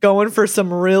going for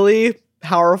some really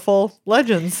powerful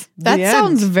legends. That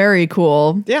sounds very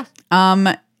cool. Yeah.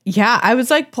 Yeah, I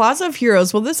was like, Plaza of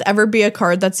Heroes, will this ever be a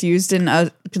card that's used in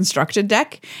a constructed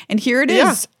deck? And here it is.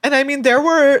 Yeah. And I mean, there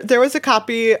was a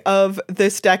copy of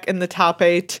this deck in the top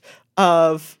 8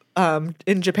 of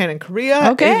in Japan and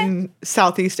Korea, in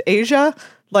Southeast Asia.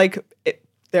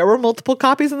 There were multiple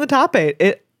copies in the top 8.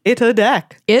 It's a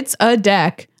deck. It's a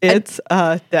deck. It's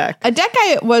a deck. A deck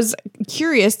I was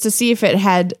curious to see if it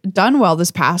had done well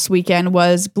this past weekend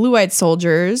was Blue-White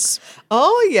Soldiers.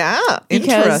 Oh, yeah.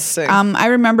 Interesting. I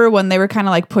remember when they were kind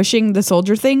of like pushing the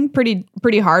soldier thing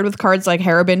pretty hard with cards like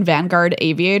Harabin, Vanguard,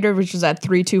 Aviator, which was that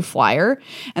 3/2 flyer.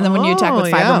 And then when you attack with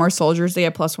 5 or more soldiers, they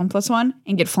get +1/+1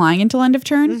 and get flying until end of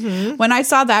turn. Mm-hmm. When I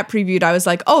saw that previewed, I was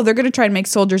like, oh, they're going to try and make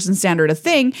soldiers in standard a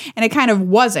thing. And it kind of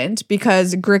wasn't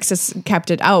because Grixis kept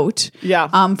it out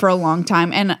for a long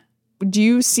time. And do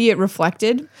you see it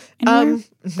reflected anywhere?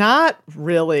 Not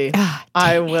really.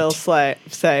 I will say.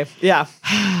 Yeah.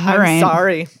 I'm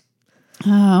sorry.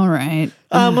 All right.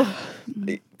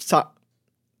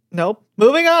 Nope.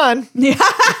 Moving on. Get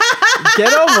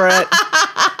over it.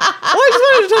 Well, I just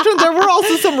wanted to touch on there were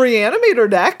also some Reanimator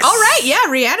decks. All right, yeah,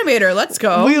 Reanimator. Let's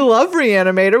go. We love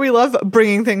Reanimator. We love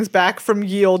bringing things back from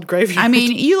ye old graveyard. I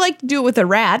mean, you like to do it with a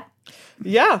rat.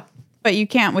 Yeah. But you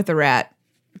can't with a rat.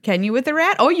 Can you with a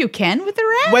rat? Oh, you can with a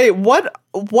rat? Wait, what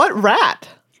rat?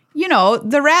 You know,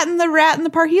 the rat and the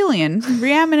Parhelion.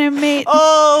 Reanimate.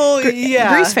 Oh,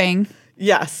 yeah. Greasefang.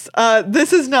 Yes.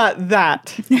 This is not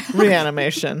that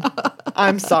reanimation.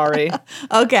 I'm sorry.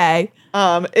 Okay.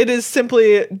 It is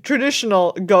simply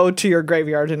traditional go to your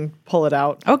graveyard and pull it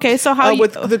out. Okay, so how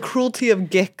with the Cruelty of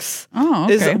Gix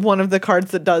is one of the cards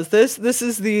that does this. This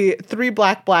is the 3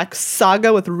 black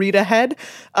saga with Rita Head.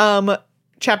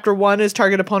 Chapter 1 is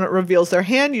target opponent reveals their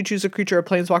hand. You choose a creature or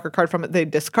planeswalker card from it. They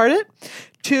discard it.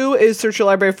 2 is search your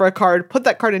library for a card. Put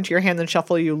that card into your hand, then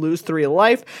shuffle. You lose 3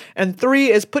 life. And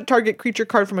 3 is put target creature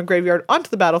card from a graveyard onto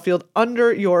the battlefield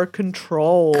under your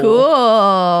control.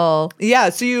 Cool. Yeah,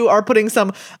 so you are putting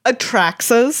some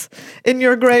Atraxas in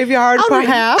your graveyard,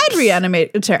 perhaps. I'd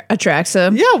reanimate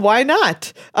Atraxa. Yeah, why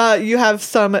not? You have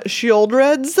some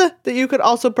Shieldreds that you could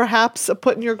also perhaps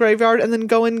put in your graveyard and then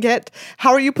go and get.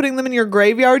 How are you putting them in your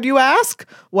graveyard, you ask?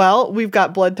 Well, we've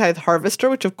got Blood Tithe Harvester,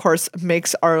 which of course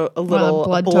makes our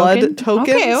little blood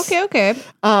tokens. Okay.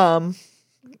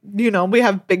 We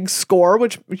have Big Score,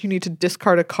 which you need to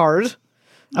discard a card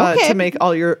to make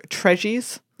all your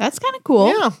treasures. That's kind of cool.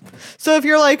 Yeah. So if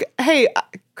you're like, hey,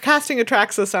 casting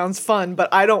Atraxa sounds fun, but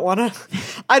I don't want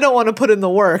to put in the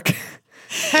work.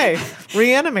 Hey,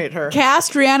 reanimate her.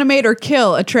 Cast, reanimate, or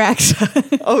kill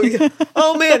Atraxa. Oh, yeah.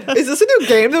 Oh, man. Is this a new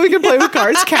game that we can play with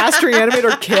cards? Cast, reanimate,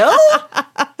 or kill?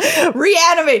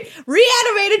 Reanimate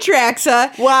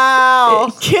Atraxa. Wow.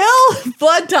 Kill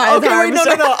Blood Tithe. Okay, wait, no.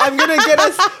 I'm going to get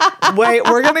us. Wait,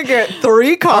 we're going to get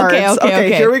 3 cards.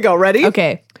 Okay, here we go. Ready?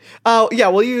 Okay. Yeah,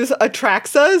 we'll use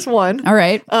Atraxa as one. All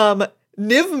right. Niv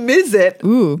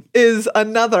Mizzet is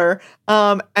another.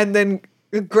 And then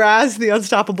Graz, the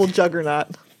Unstoppable Juggernaut.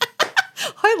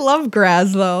 I love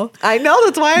Graz, though. I know.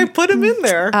 That's why I put him in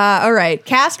there. All right.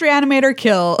 Cast, reanimate, or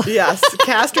kill. Yes.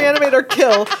 Cast, reanimate, or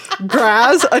kill.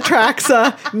 Graz,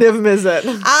 Atraxa, Niv Mizzet.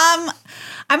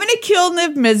 I'm going to kill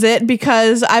Niv Mizzet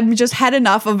because I've just had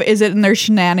enough of Izzet and their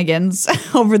shenanigans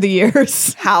over the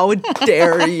years. How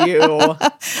dare you?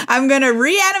 I'm going to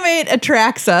reanimate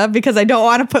Atraxa because I don't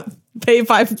want to pay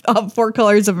 4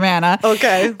 colors of mana.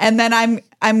 Okay. And then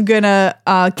I'm going to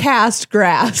cast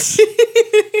Grass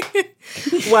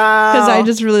Wow. because I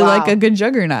just really like a good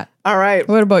Juggernaut. All right.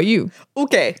 What about you?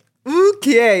 Okay.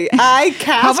 I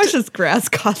cast. How much does Grass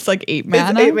cost? Like 8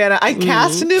 mana? It's 8 mana. I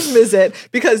cast Niv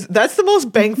Mizzet because that's the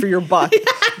most bang for your buck.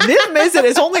 Niv Mizzet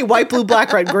is only white, blue,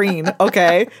 black, red, green.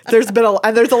 Okay, there's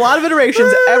a lot of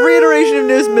iterations. Every iteration of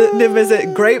Niv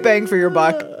Mizzet, great bang for your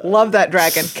buck. Love that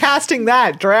dragon. Casting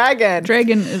that dragon.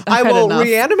 I will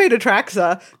reanimate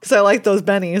Atraxa because I like those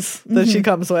bennies that she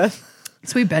comes with.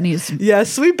 Sweet bennies. Yeah,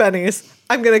 sweet bennies.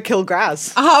 I'm gonna kill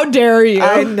Grass. How dare you?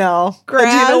 I know. Grass.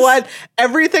 But you know what?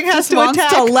 Everything has to wants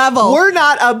attack. to level. We're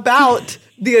not about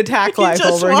the attack life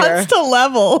over here. He just wants to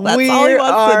level. That's all he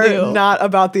wants to do. We are not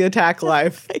about the attack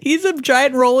life. He's a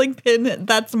giant rolling pin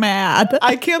that's mad.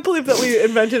 I can't believe that we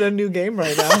invented a new game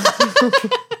right now.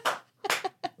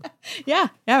 Yeah,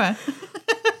 man.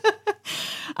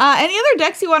 Any other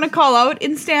decks you want to call out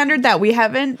in Standard that we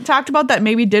haven't talked about that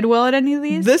maybe did well at any of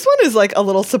these? This one is like a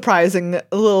little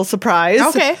surprise.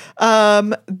 Okay.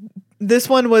 This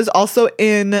one was also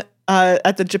in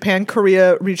at the Japan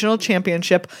Korea Regional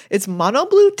Championship. It's Mono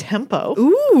Blue Tempo.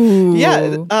 Ooh.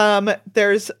 Yeah.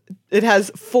 It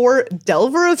has 4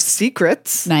 Delver of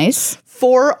Secrets. Nice.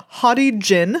 4 Haughty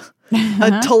Jin.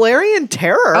 A Tolarian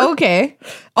Terror. Okay.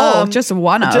 Just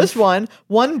one of. Just one.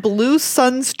 1 Blue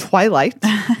Sun's Twilight.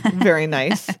 Very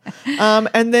nice.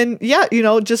 And then,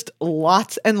 just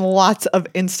lots and lots of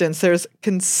instants. There's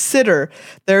Consider.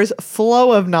 There's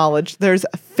Flow of Knowledge. There's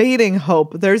Fading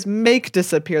Hope. There's Make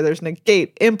Disappear. There's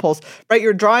Negate, Impulse. Right?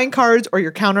 You're drawing cards or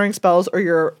you're countering spells or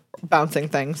you're bouncing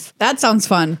things. That sounds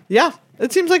fun. Yeah.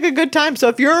 It seems like a good time. So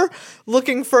if you're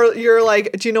looking you're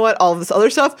like, do you know what? All of this other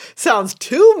stuff sounds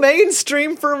too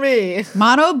mainstream for me.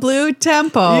 Mono Blue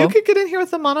Tempo. You could get in here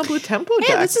with the Mono Blue Tempo deck.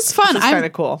 Yeah, this is fun. It's kind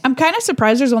of cool. I'm kind of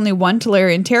surprised there's only 1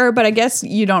 Tolarian Terror, but I guess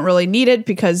you don't really need it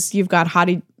because you've got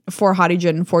 4 Haughty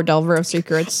Jin and 4 Delver of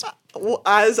Secrets. Well,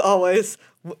 as always,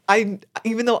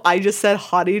 even though I just said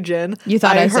Haughty Jin, you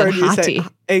thought I said Hottie.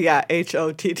 Yeah,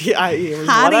 Hottie was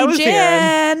Haughty what I was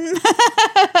Jin.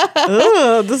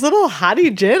 Ugh, this little Haughty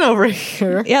Jin over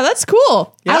here. Yeah, that's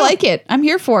cool. Yeah. I like it. I'm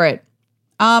here for it.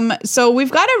 So we've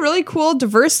got a really cool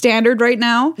diverse Standard right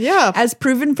now. Yeah. As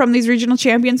proven from these regional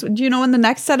champions. Do you know when the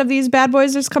next set of these bad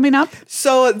boys is coming up?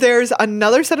 So there's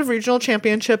another set of regional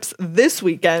championships this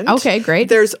weekend. Okay, great.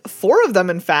 There's 4 of them,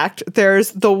 in fact.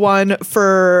 There's the one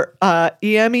for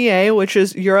EMEA, which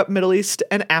is Europe, Middle East,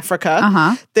 and Africa.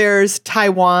 Uh-huh. There's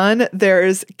Taiwan.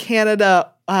 There's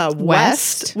Canada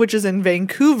West, which is in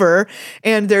Vancouver,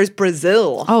 and there's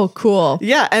Brazil. Oh, cool.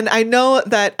 Yeah, and I know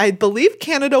that I believe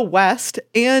Canada West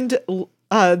and the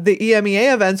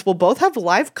EMEA events will both have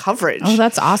live coverage. Oh,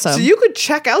 that's awesome. So you could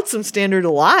check out some Standard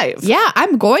live. Yeah,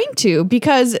 I'm going to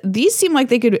because these seem like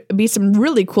they could be some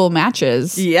really cool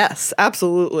matches. Yes,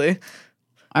 absolutely.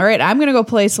 All right, I'm going to go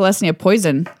play Celestia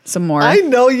Poison some more. I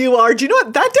know you are. Do you know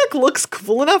what? That deck looks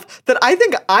cool enough that I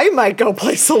think I might go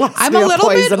play Celestia I'm a little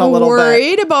Poison bit a little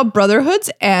worried about Brotherhood's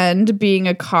End being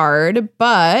a card,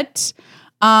 but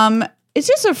it's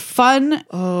just a fun.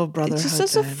 Oh, Brotherhood. It's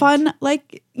just a fun,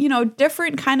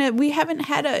 different kind of. We haven't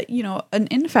had an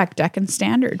infect deck in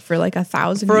Standard for like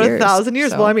 1,000 years. For 1,000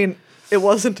 years. So. Well, I mean, it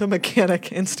wasn't a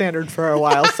mechanic in Standard for a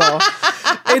while, so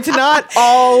it's not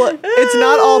all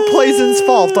Poison's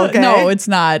fault, okay? No, it's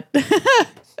not.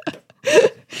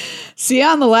 See you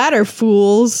on the ladder,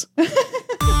 fools.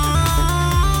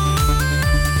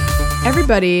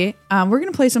 Everybody, we're going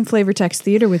to play some Flavor Text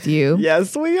Theater with you.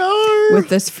 Yes, we are. With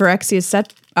this Phyrexia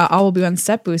set, All Will Be One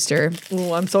set booster.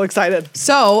 Ooh, I'm so excited.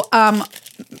 So, how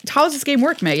does this game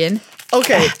work, Megan?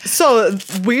 Okay, so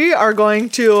we are going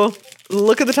to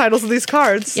look at the titles of these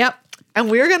cards. Yep. And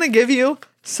we're going to give you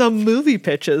some movie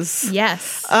pitches.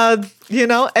 Yes. And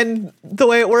the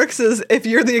way it works is if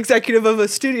you're the executive of a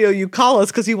studio, you call us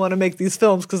because you want to make these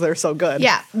films because they're so good.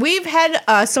 Yeah. We've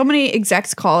had so many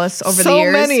execs call us over the So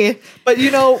years. many. But,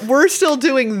 we're still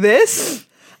doing this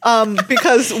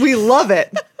because we love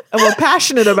it and we're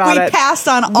passionate about it. We passed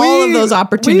on all of those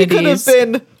opportunities. We could have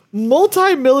been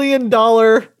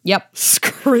multi-million-dollar Yep.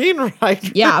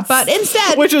 screenwriters. Yeah, but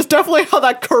instead, which is definitely how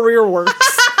that career works.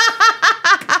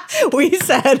 we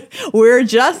said we're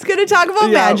just going to talk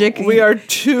about magic. We are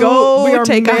take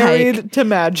married a hike. to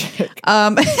magic.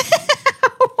 I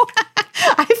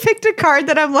picked a card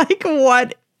that I'm like,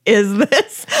 what is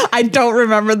this? I don't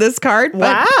remember this card.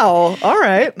 But Wow. All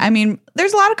right. I mean,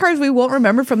 there's a lot of cards we won't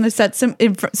remember from the set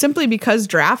simply because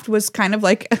draft was kind of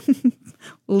like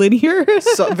linear.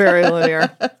 So very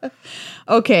linear.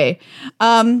 Okay.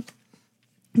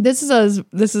 This is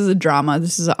a drama.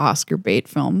 This is an Oscar bait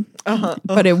film,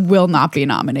 but it will not be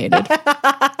nominated.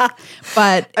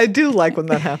 But I do like when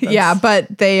that happens. yeah,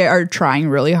 but they are trying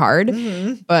really hard,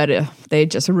 but they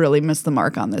just really missed the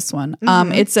mark on this one.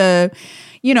 It's a,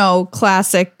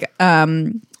 classic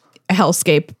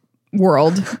hellscape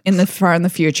world in the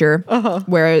future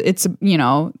where it's,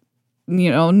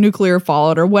 nuclear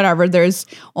fallout or whatever. There's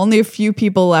only a few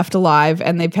people left alive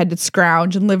and they've had to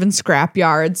scrounge and live in scrap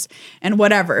yards and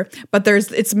whatever. But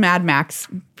it's Mad Max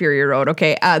Fury Road.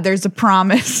 Okay. There's a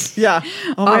promise. Yeah.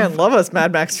 Oh man, love us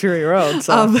Mad Max Fury Road.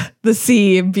 So. Of the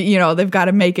sea, they've got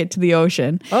to make it to the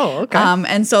ocean. Oh, okay.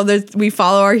 And so we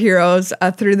follow our heroes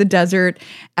through the desert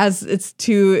as it's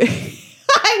too.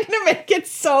 I'm gonna make it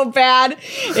so bad.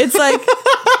 It's like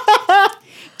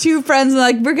two friends are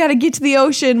like, we're gonna get to the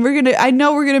ocean. I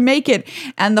know we're gonna make it.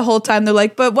 And the whole time they're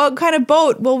like, but what kind of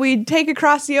boat will we take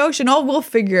across the ocean? Oh, we'll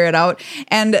figure it out.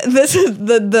 And this is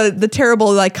the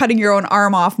terrible, like, cutting your own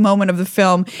arm off moment of the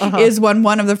film is when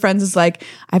one of the friends is like,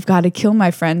 I've got to kill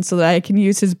my friend so that I can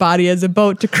use his body as a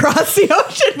boat to cross the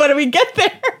ocean when we get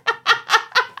there.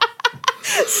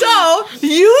 So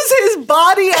use his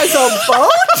body as a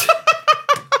boat?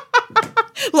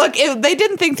 Look, they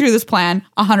didn't think through this plan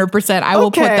 100%. I will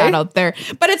put that out there.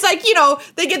 But it's like,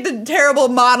 they get the terrible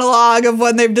monologue of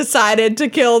when they've decided to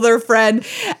kill their friend.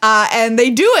 And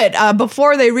they do it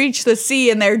before they reach the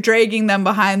sea, and they're dragging them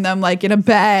behind them like in a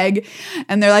bag.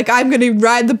 And they're like, I'm going to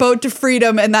ride the boat to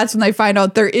freedom. And that's when they find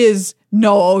out there is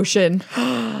no ocean,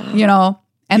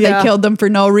 and they killed them for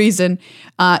no reason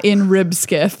in rib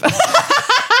skiff.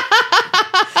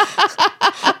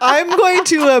 I'm going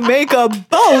to make a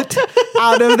boat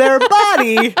out of their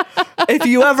body. If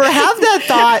you ever have that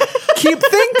thought, keep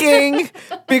thinking,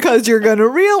 because you're going to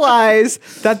realize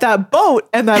that boat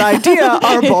and that idea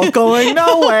are both going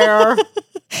nowhere.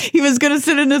 He was going to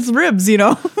sit in his ribs,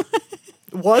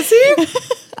 Was he?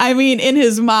 I mean, in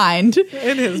his mind.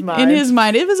 In his mind. In his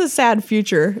mind. It was a sad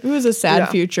future. It was a sad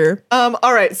future.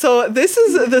 All right. So this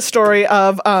is the story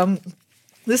of,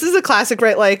 this is a classic,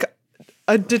 right? Like,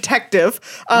 a detective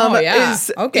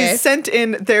is sent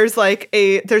in. There's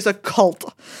a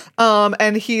cult,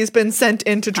 and he's been sent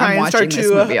in to try and start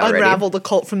to unravel the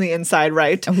cult from the inside.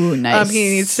 Right? Ooh, nice. He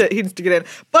needs to get in.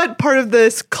 But part of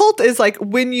this cult is like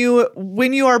when you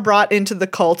are brought into the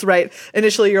cult, right?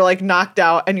 Initially, you're like knocked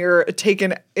out, and you're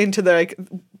taken into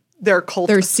their cult,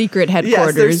 their secret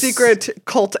headquarters, their secret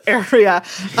cult area,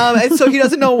 and so he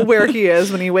doesn't know where he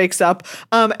is when he wakes up.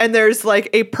 And there's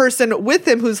like a person with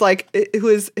him who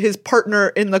is his partner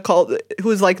in the cult,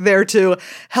 who's like there to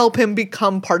help him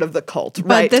become part of the cult.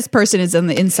 Right? But this person is on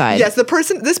the inside. Yes, this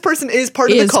person is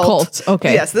part of the cult.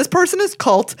 Okay. Yes, this person is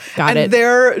cult. Got it.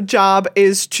 Their job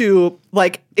is to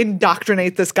like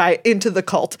indoctrinate this guy into the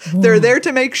cult. Ooh. They're there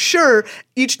to make sure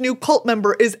each new cult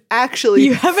member is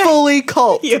actually fully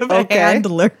cult. You have a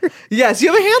handler. Yes,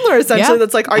 you have a handler essentially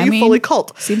that's like, are you fully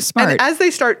cult? Seems smart. And as they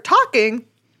start talking,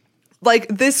 like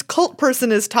this cult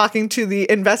person is talking to the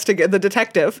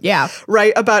detective. Yeah.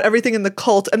 Right. About everything in the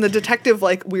cult. And the detective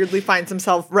like weirdly finds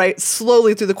himself right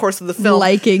slowly through the course of the film.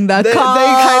 Liking the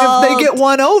cult. They get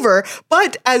won over.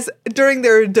 But as during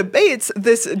their debates,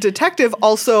 this detective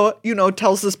also,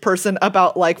 tells this person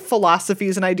about like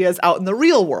philosophies and ideas out in the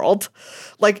real world,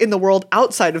 like in the world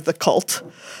outside of the cult.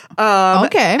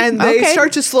 And they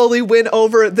start to slowly win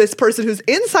over this person who's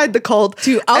inside the cult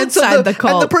to outside the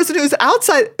cult. And the person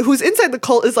who's inside the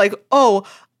cult is like, oh,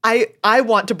 I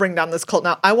want to bring down this cult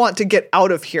now. I want to get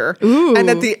out of here. Ooh. And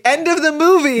at the end of the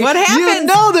movie, what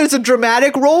happens? There's a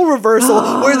dramatic role reversal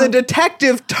where the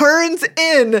detective turns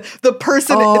in the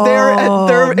person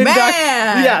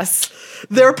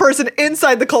their person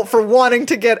inside the cult for wanting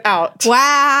to get out.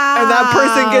 Wow. And that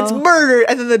person gets murdered,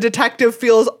 and then the detective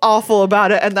feels awful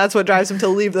about it, and that's what drives him to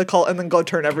leave the cult and then go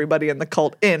turn everybody in the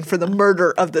cult in for the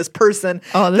murder of this person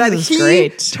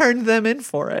great. Turned them in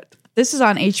for it. This is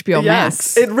on HBO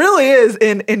Max. It really is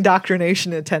in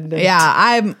indoctrination attendant. Yeah,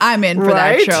 I'm in for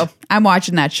that show. I'm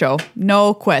watching that show.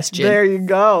 No question. There you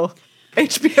go.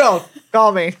 HBO,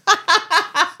 call me.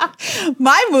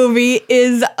 My movie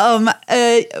is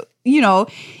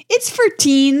it's for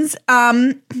teens,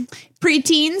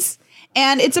 preteens,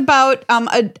 And it's about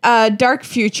a dark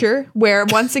future where,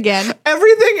 once again,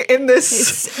 everything in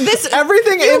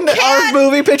everything in our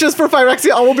movie pitches for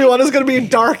Phyrexia All Will Be One is going to be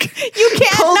dark. You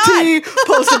can't culty,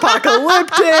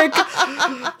 post-apocalyptic.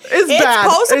 It's bad.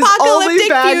 Post-apocalyptic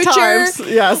bad future times.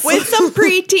 Yes. with some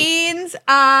preteens.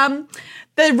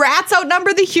 The rats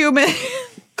outnumber the humans.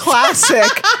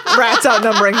 Classic rats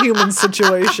outnumbering humans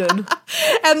situation.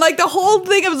 And like the whole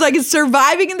thing was like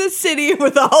surviving in the city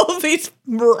with all of these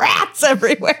rats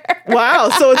everywhere. Wow.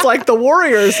 So it's like the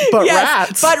Warriors, but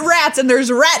rats. But rats. And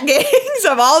there's rat gangs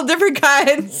of all different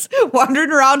kinds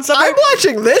wandering around. I'm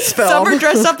watching this film. Some are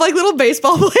dressed up like little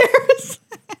baseball players.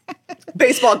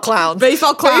 Baseball clowns.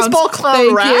 Baseball clowns. Baseball clown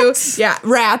Thank rats. You. Yeah,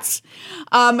 rats.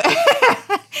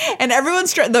 And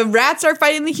everyone's the rats are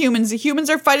fighting the humans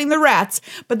are fighting the rats,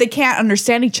 but they can't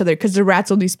understand each other because the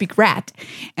rats only speak rat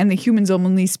and the humans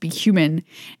only speak human.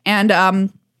 And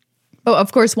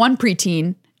of course, one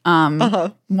preteen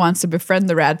wants to befriend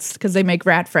the rats because they make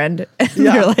rat friend. And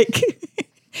they're like,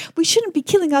 we shouldn't be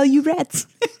killing all you rats.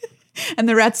 And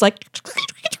the rat's like,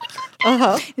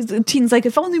 the teen's like,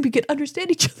 if only we could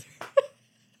understand each other.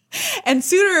 And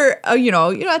sooner,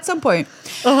 at some point,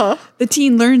 the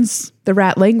teen learns the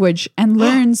rat language and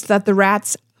learns that the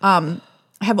rats have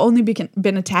only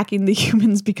been attacking the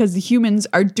humans because the humans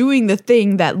are doing the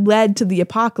thing that led to the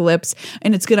apocalypse,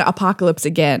 and it's going to apocalypse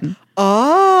again.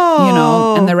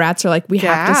 Oh. And the rats are like, we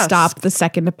have to stop the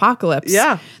second apocalypse.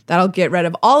 Yeah. That'll get rid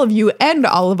of all of you and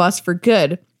all of us for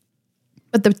good.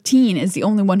 But the teen is the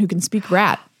only one who can speak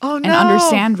rat and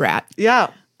understand rat. Yeah.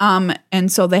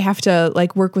 And so they have to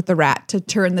like work with the rat to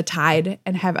turn the tide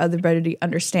and have everybody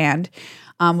understand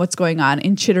what's going on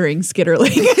in Chittering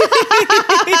Skitterling.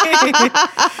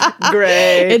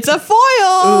 Great. It's a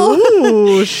foil.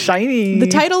 Ooh, shiny. The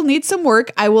title needs some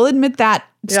work. I will admit that,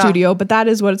 studio, but that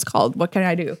is what it's called. What can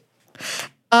I do?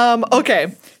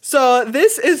 Okay. So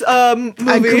this is movie.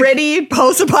 A gritty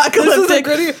post-apocalyptic. This is a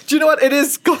gritty. Do you know what it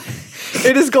is?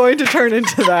 It is going to turn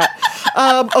into that.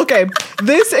 Okay,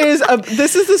 this is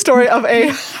the story of a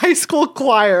high school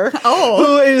choir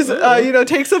who is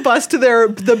takes a bus to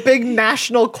the big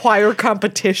national choir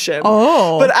competition.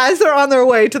 But as they're on their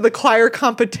way to the choir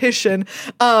competition,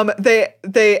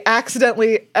 they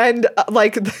accidentally end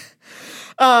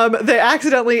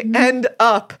end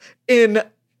up in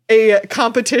a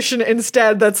competition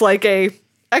instead. That's like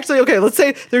Actually, okay, let's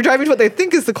say they're driving to what they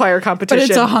think is the choir competition. But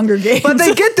it's a Hunger Games. But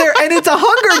they get there and it's a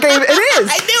Hunger Game. It is.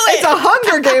 I knew it. It's a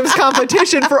Hunger Games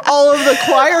competition for all of the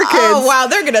choir kids. Oh, wow.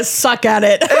 They're going to suck at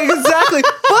it. Exactly.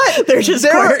 But they're just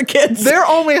choir kids. They're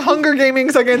only Hunger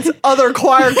Gamings against other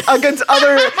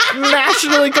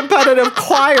nationally competitive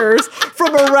choirs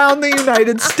from around the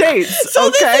United States. So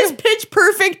this is Pitch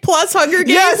Perfect plus Hunger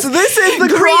Games? Yes, this is the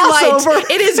green crossover. Light.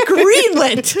 It is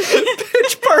greenlit.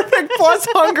 Pitch Perfect plus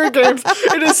Hunger Games.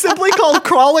 It is simply called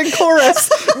Crawling Chorus.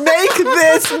 Make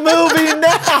this movie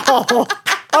now.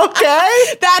 Okay?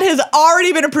 That has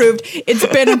already been approved. It's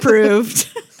been approved.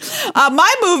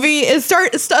 My movie is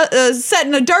set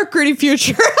in a dark, gritty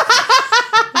future.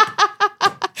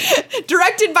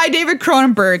 Directed by David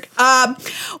Cronenberg,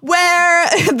 where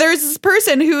there's this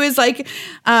person who is like,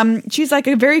 she's like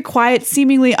a very quiet,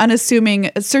 seemingly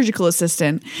unassuming surgical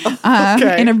assistant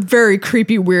in a very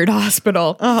creepy, weird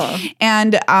hospital.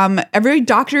 And every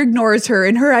doctor ignores her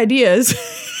and her ideas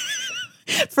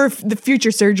for the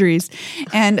future surgeries.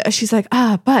 And she's like,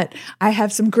 but I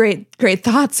have some great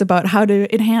thoughts about how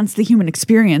to enhance the human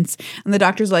experience. And the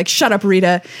doctor's like, shut up,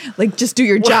 Rita. Like, just do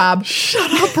your job. Shut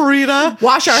up, Rita.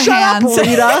 Wash our hands. Shut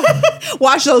up, Rita.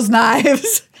 Wash those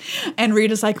knives. And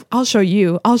Rita's like, I'll show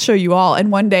you all.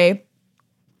 And one day,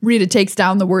 Rita takes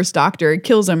down the worst doctor,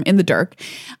 kills him in the dark.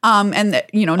 And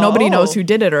nobody knows who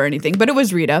did it or anything, but it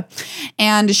was Rita.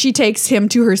 And she takes him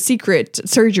to her secret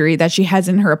surgery that she has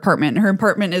in her apartment. Her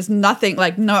apartment is nothing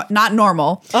not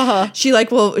normal.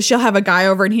 She'll have a guy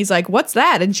over and he's like, what's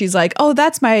that? And she's like, oh,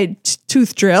 that's my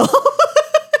tooth drill.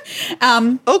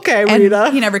 Okay, Rita.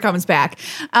 And he never comes back.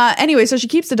 Anyway, so she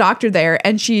keeps the doctor there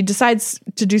and she decides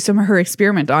to do some of her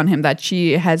experiment on him that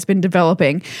she has been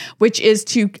developing, which is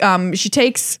to, she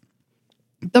takes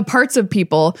the parts of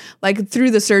people, like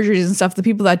through the surgeries and stuff, the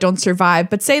people that don't survive,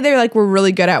 but say they're like, we're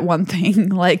really good at one thing.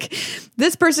 Like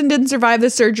this person didn't survive the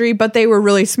surgery, but they were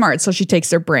really smart. So she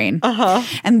takes their brain.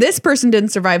 And this person didn't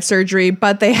survive surgery,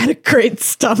 but they had a great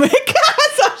stomach.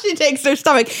 So she takes their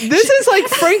stomach. This is like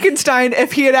Frankenstein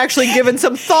if he had actually given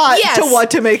some thought to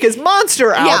what to make his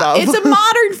monster out of. It's a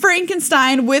modern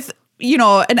Frankenstein with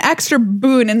an extra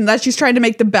boon in that she's trying to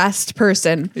make the best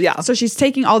person. Yeah. So she's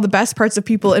taking all the best parts of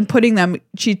people and putting them,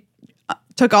 she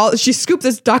scooped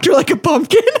this doctor like a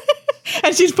pumpkin.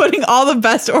 And she's putting all the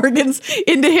best organs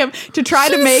into him to try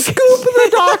to make Scoop the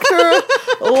doctor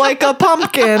like a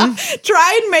pumpkin.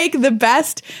 try and make the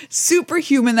best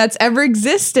superhuman that's ever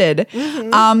existed.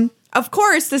 Of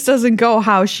course, this doesn't go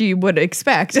how she would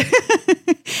expect.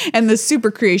 And the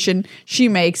super creation she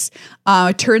makes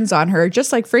turns on her,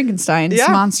 just like Frankenstein's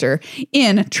monster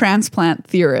in Transplant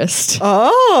Theorist.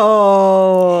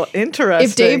 Oh, interesting.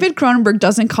 If David Cronenberg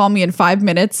doesn't call me in 5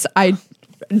 minutes, I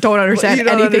don't understand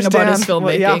anything about his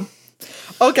filmmaking. Yeah.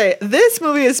 Okay, this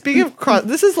movie is speaking of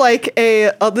this is like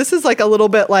a little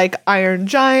bit like Iron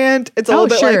Giant. It's a little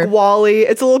bit like WALL-E.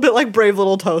 It's a little bit like Brave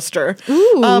Little Toaster.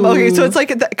 Ooh. Okay, so it's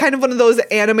like kind of one of those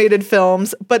animated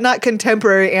films, but not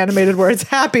contemporary animated where it's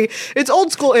happy. It's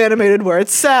old school animated where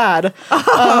it's sad.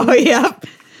 Yep.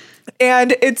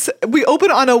 And we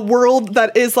open on a world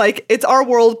that is like, it's our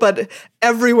world, but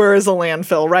everywhere is a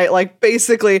landfill, right? Like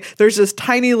basically there's just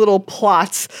tiny little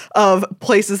plots of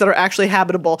places that are actually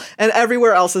habitable, and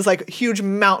everywhere else is like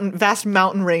vast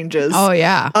mountain ranges. Oh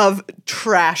yeah. Of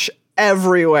trash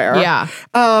everywhere. Yeah.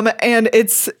 And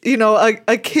it's,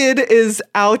 a kid is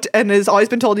out and has always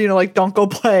been told, like, don't go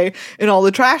play in all the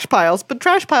trash piles. But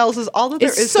trash piles is all that there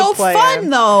is so to play fun,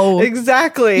 in. though.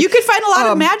 Exactly. You could find a lot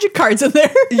of magic cards in there.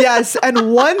 Yes,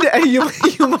 and one day you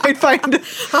might find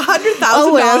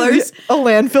 $100,000. A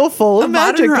landfill full of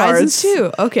magic Modern cards Horizons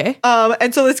too. Okay.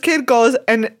 And so this kid goes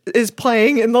and is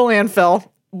playing in the landfill,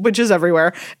 which is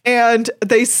everywhere, and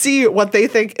they see what they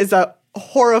think is a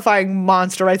horrifying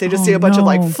monster, right? They just see a bunch of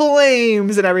like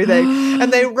flames and everything,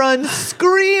 and they run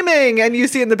screaming, and you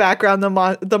see in the background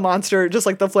the monster, just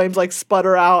like the flames like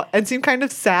sputter out and seem kind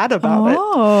of sad about it.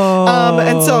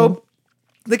 And so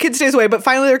the kid stays away, but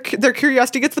finally their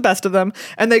curiosity gets the best of them,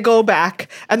 and they go back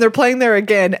and they're playing there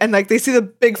again, and like they see the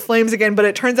big flames again, but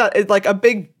it turns out it's like a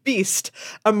big beast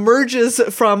emerges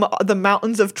from the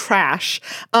mountains of trash,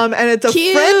 and it's a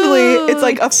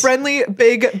friendly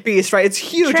big beast, right? It's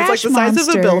huge. Trash It's like the size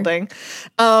monster. of a building,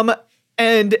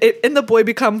 and it and the boy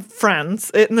become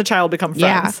friends. It and the child become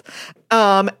friends.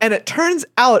 And it turns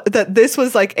out that this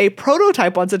was like a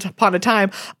prototype once upon a time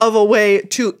of a way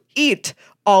to eat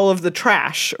all of the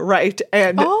trash, right?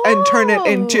 And turn it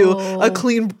into a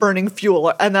clean burning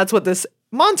fuel. And that's what this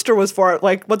monster was for,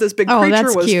 like what this big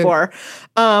creature was cute. for.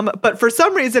 But for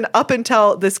some reason, up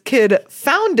until this kid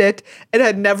found it, it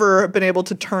had never been able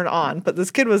to turn on. But this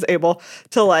kid was able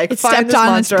to like find this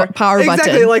monster. Its power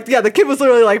exactly, button. like the kid was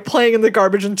literally like playing in the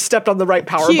garbage and stepped on the right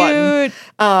power button.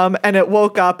 And it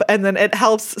woke up, and then it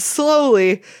helps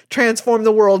slowly transform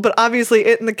the world. But obviously,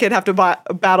 it and the kid have to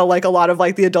battle like a lot of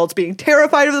like the adults being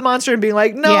terrified of the monster and being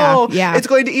like, no, it's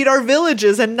going to eat our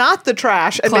villages and not the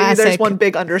trash. And maybe there's one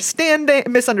big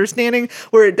misunderstanding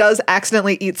where it does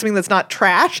accidentally eat something that's not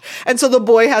trash, and so the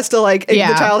boy has to like the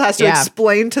child has to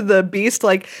explain to the beast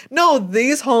like, no,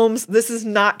 these homes, this is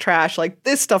not trash, like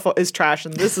this stuff is trash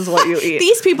and this is what you eat.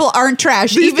 These people aren't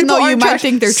trash, even though you might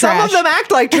think they're trash. Some of them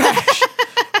act like trash,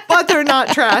 but they're not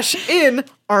trash in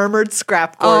Armored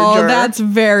Scrap Gorger. Oh, that's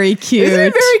very cute. Isn't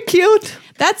it very cute?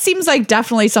 That seems like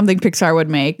definitely something Pixar would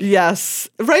make.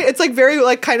 Yes, right. It's like very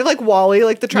like kind of like WALL-E,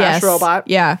 like the trash robot.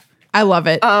 Yeah. I love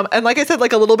it. And like I said,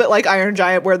 like a little bit like Iron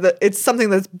Giant, where it's something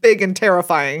that's big and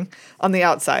terrifying on the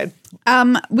outside.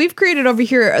 We've created over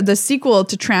here the sequel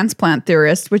to Transplant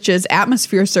Theorist, which is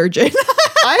Atmosphere Surgeon.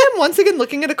 I am once again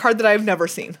looking at a card that I've never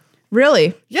seen.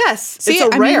 Really? Yes. See,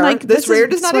 it's a rare. Like, this rare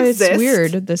does not exist. It's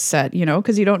weird, this set,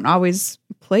 because you don't always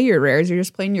play your rares. You're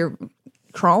just playing your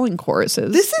crawling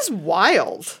choruses. This is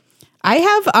wild. I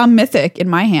have a Mythic in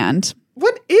my hand.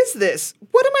 What is this?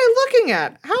 What am I looking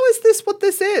at? How is this what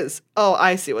this is? Oh,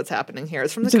 I see what's happening here.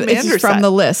 It's from the Commander set. It's from the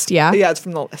list, yeah? Yeah, it's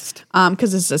from the list.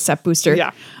 Because it's a set booster.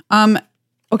 Yeah.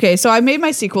 Okay, so I made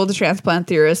my sequel to Transplant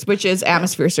Theorist, which is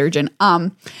Atmosphere Surgeon.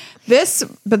 This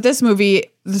movie,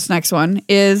 this next one,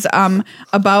 is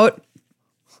about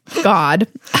God.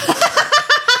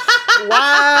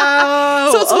 Wow.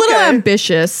 So it's a little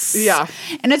ambitious. Yeah.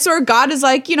 And it's where God is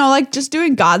like, like just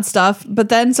doing God stuff. But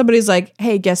then somebody's like,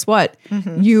 hey, guess what?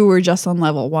 Mm-hmm. You were just on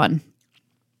level 1.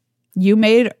 You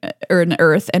made an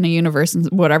Earth and a universe and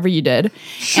whatever you did.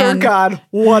 Sure, God,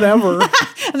 whatever.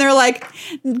 And they're like,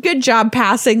 good job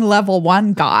passing level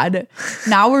 1, God.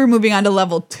 Now we're moving on to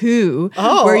level 2,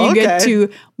 where you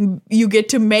get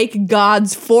to make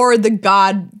gods for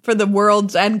the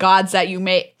worlds and gods that you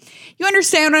make. You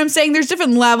understand what I'm saying? There's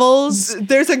different levels.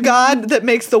 There's a God that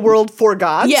makes the world for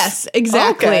gods? Yes,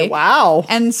 exactly. Okay, wow.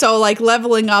 And so like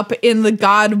leveling up in the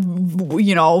God,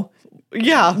 world.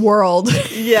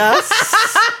 Yes.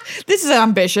 This is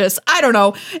ambitious. I don't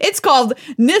know. It's called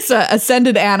Nissa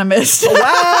Ascended Animist. Wow.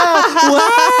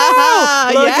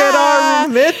 Wow. Look at our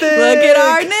mythic. Look at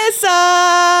our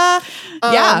Nissa.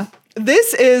 Yeah.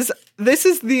 This is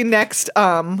the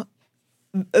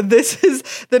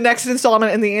next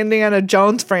installment in the Indiana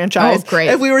Jones franchise. Oh, great.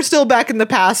 If we were still back in the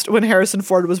past when Harrison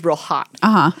Ford was real hot.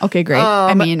 Okay, great.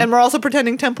 And we're also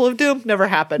pretending Temple of Doom never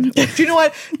happened. Do you know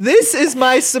what? This is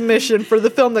my submission for the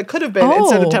film that could have been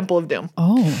instead of Temple of Doom.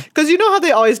 Because you know how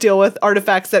they always deal with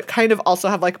artifacts that kind of also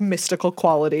have like mystical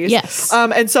qualities. Yes.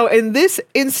 And so in this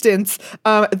instance,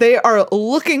 they are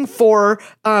looking for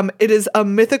it is a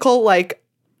mythical like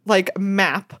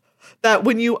map that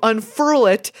when you unfurl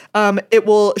it, it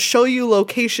will show you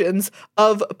locations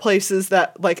of places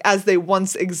that like as they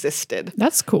once existed.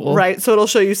 That's cool. Right. So it'll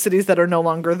show you cities that are no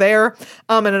longer there.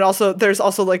 And there's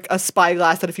also like a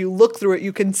spyglass that if you look through it,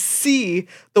 you can see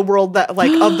the world that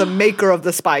like of the maker of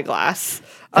the spyglass.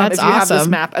 That's if you have this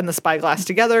awesome. map and the spyglass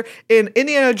together in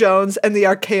Indiana Jones and the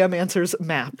Archaeomancer's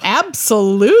map.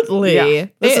 Absolutely. Yeah.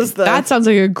 That sounds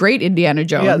like a great Indiana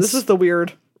Jones. Yeah, this is the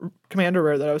weird Commander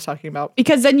Rare that I was talking about.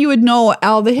 Because then you would know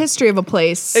all the history of a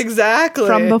place. Exactly.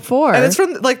 From before. And it's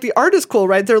from, like, the art is cool,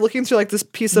 right? They're looking through, like, this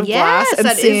piece of glass and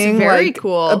that is seeing, very like,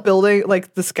 cool. a building,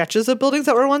 like, the sketches of buildings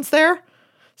that were once there.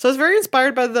 So it's very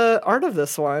inspired by the art of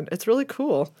this one. It's really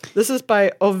cool. This is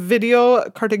by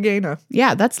Ovidio Cartagena.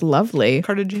 Yeah, that's lovely.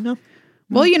 Cartagena?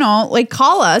 Well, you know, like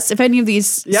call us if any of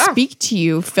these speak to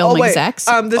you, film execs.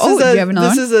 This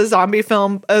is a zombie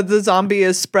film. The zombie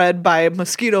is spread by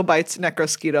mosquito bites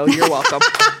necrosquito. You're welcome.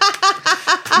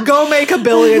 Go make $1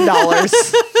 billion.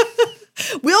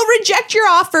 We'll reject your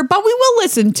offer, but we will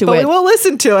listen to it. We will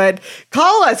listen to it.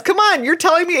 Call us. Come on. You're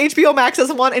telling me HBO Max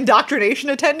doesn't want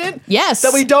indoctrination attendant? Yes.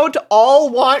 That we don't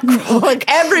all want like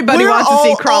everybody wants to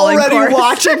see Crawling Chorus. We're already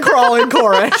watching Crawling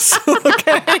Chorus.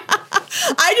 Okay.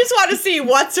 I just want to see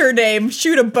what's her name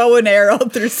shoot a bow and arrow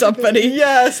through somebody.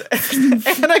 Yes.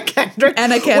 Anna Kendrick.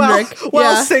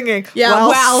 While singing. Yeah,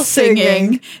 while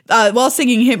singing. While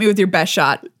singing Hit Me With Your Best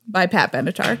Shot by Pat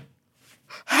Benatar.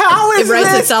 How is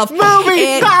this movie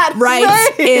that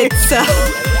writes itself?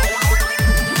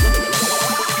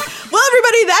 Well,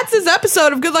 everybody, that's this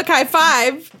episode of Good Luck High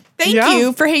Five. Thank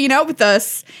you for hanging out with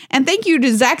us. And thank you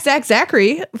to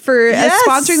Zachary for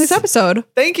sponsoring this episode.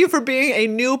 Thank you for being a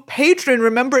new patron.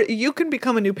 Remember, you can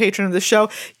become a new patron of the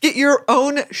show. Get your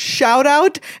own shout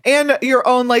out and your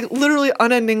own like literally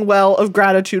unending well of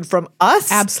gratitude from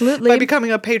us. Absolutely. By becoming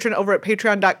a patron over at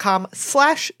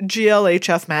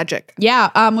patreon.com/GLHFmagic.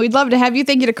 Yeah, we'd love to have you.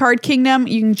 Thank you to Card Kingdom.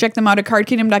 You can check them out at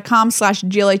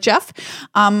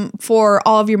cardkingdom.com/GLHF for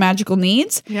all of your magical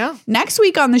needs. Yeah. Next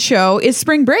week on the show is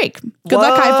Spring Break. Good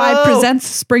Luck High Five presents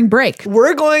Spring Break.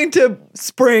 We're going to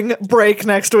spring break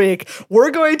next week.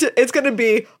 It's going to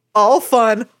be all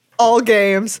fun, all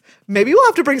games. Maybe we'll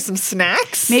have to bring some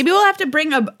snacks. Maybe we'll have to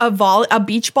bring a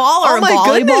beach ball or a volleyball. Oh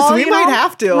my goodness, we might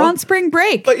have to. We're on spring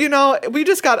break. But you know, we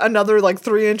just got another like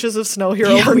 3 inches of snow here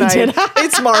overnight. We did.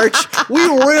 It's March. We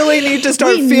really need to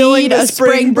start feeling the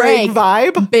spring break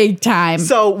vibe. Big time.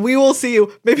 So we will see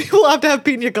you. Maybe we'll have to have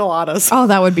pina coladas. Oh,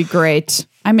 that would be great.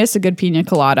 I miss a good pina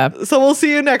colada. So we'll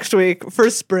see you next week for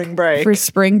spring break.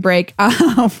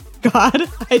 Oh, God.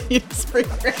 I need spring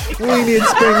break. We need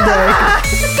spring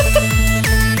break.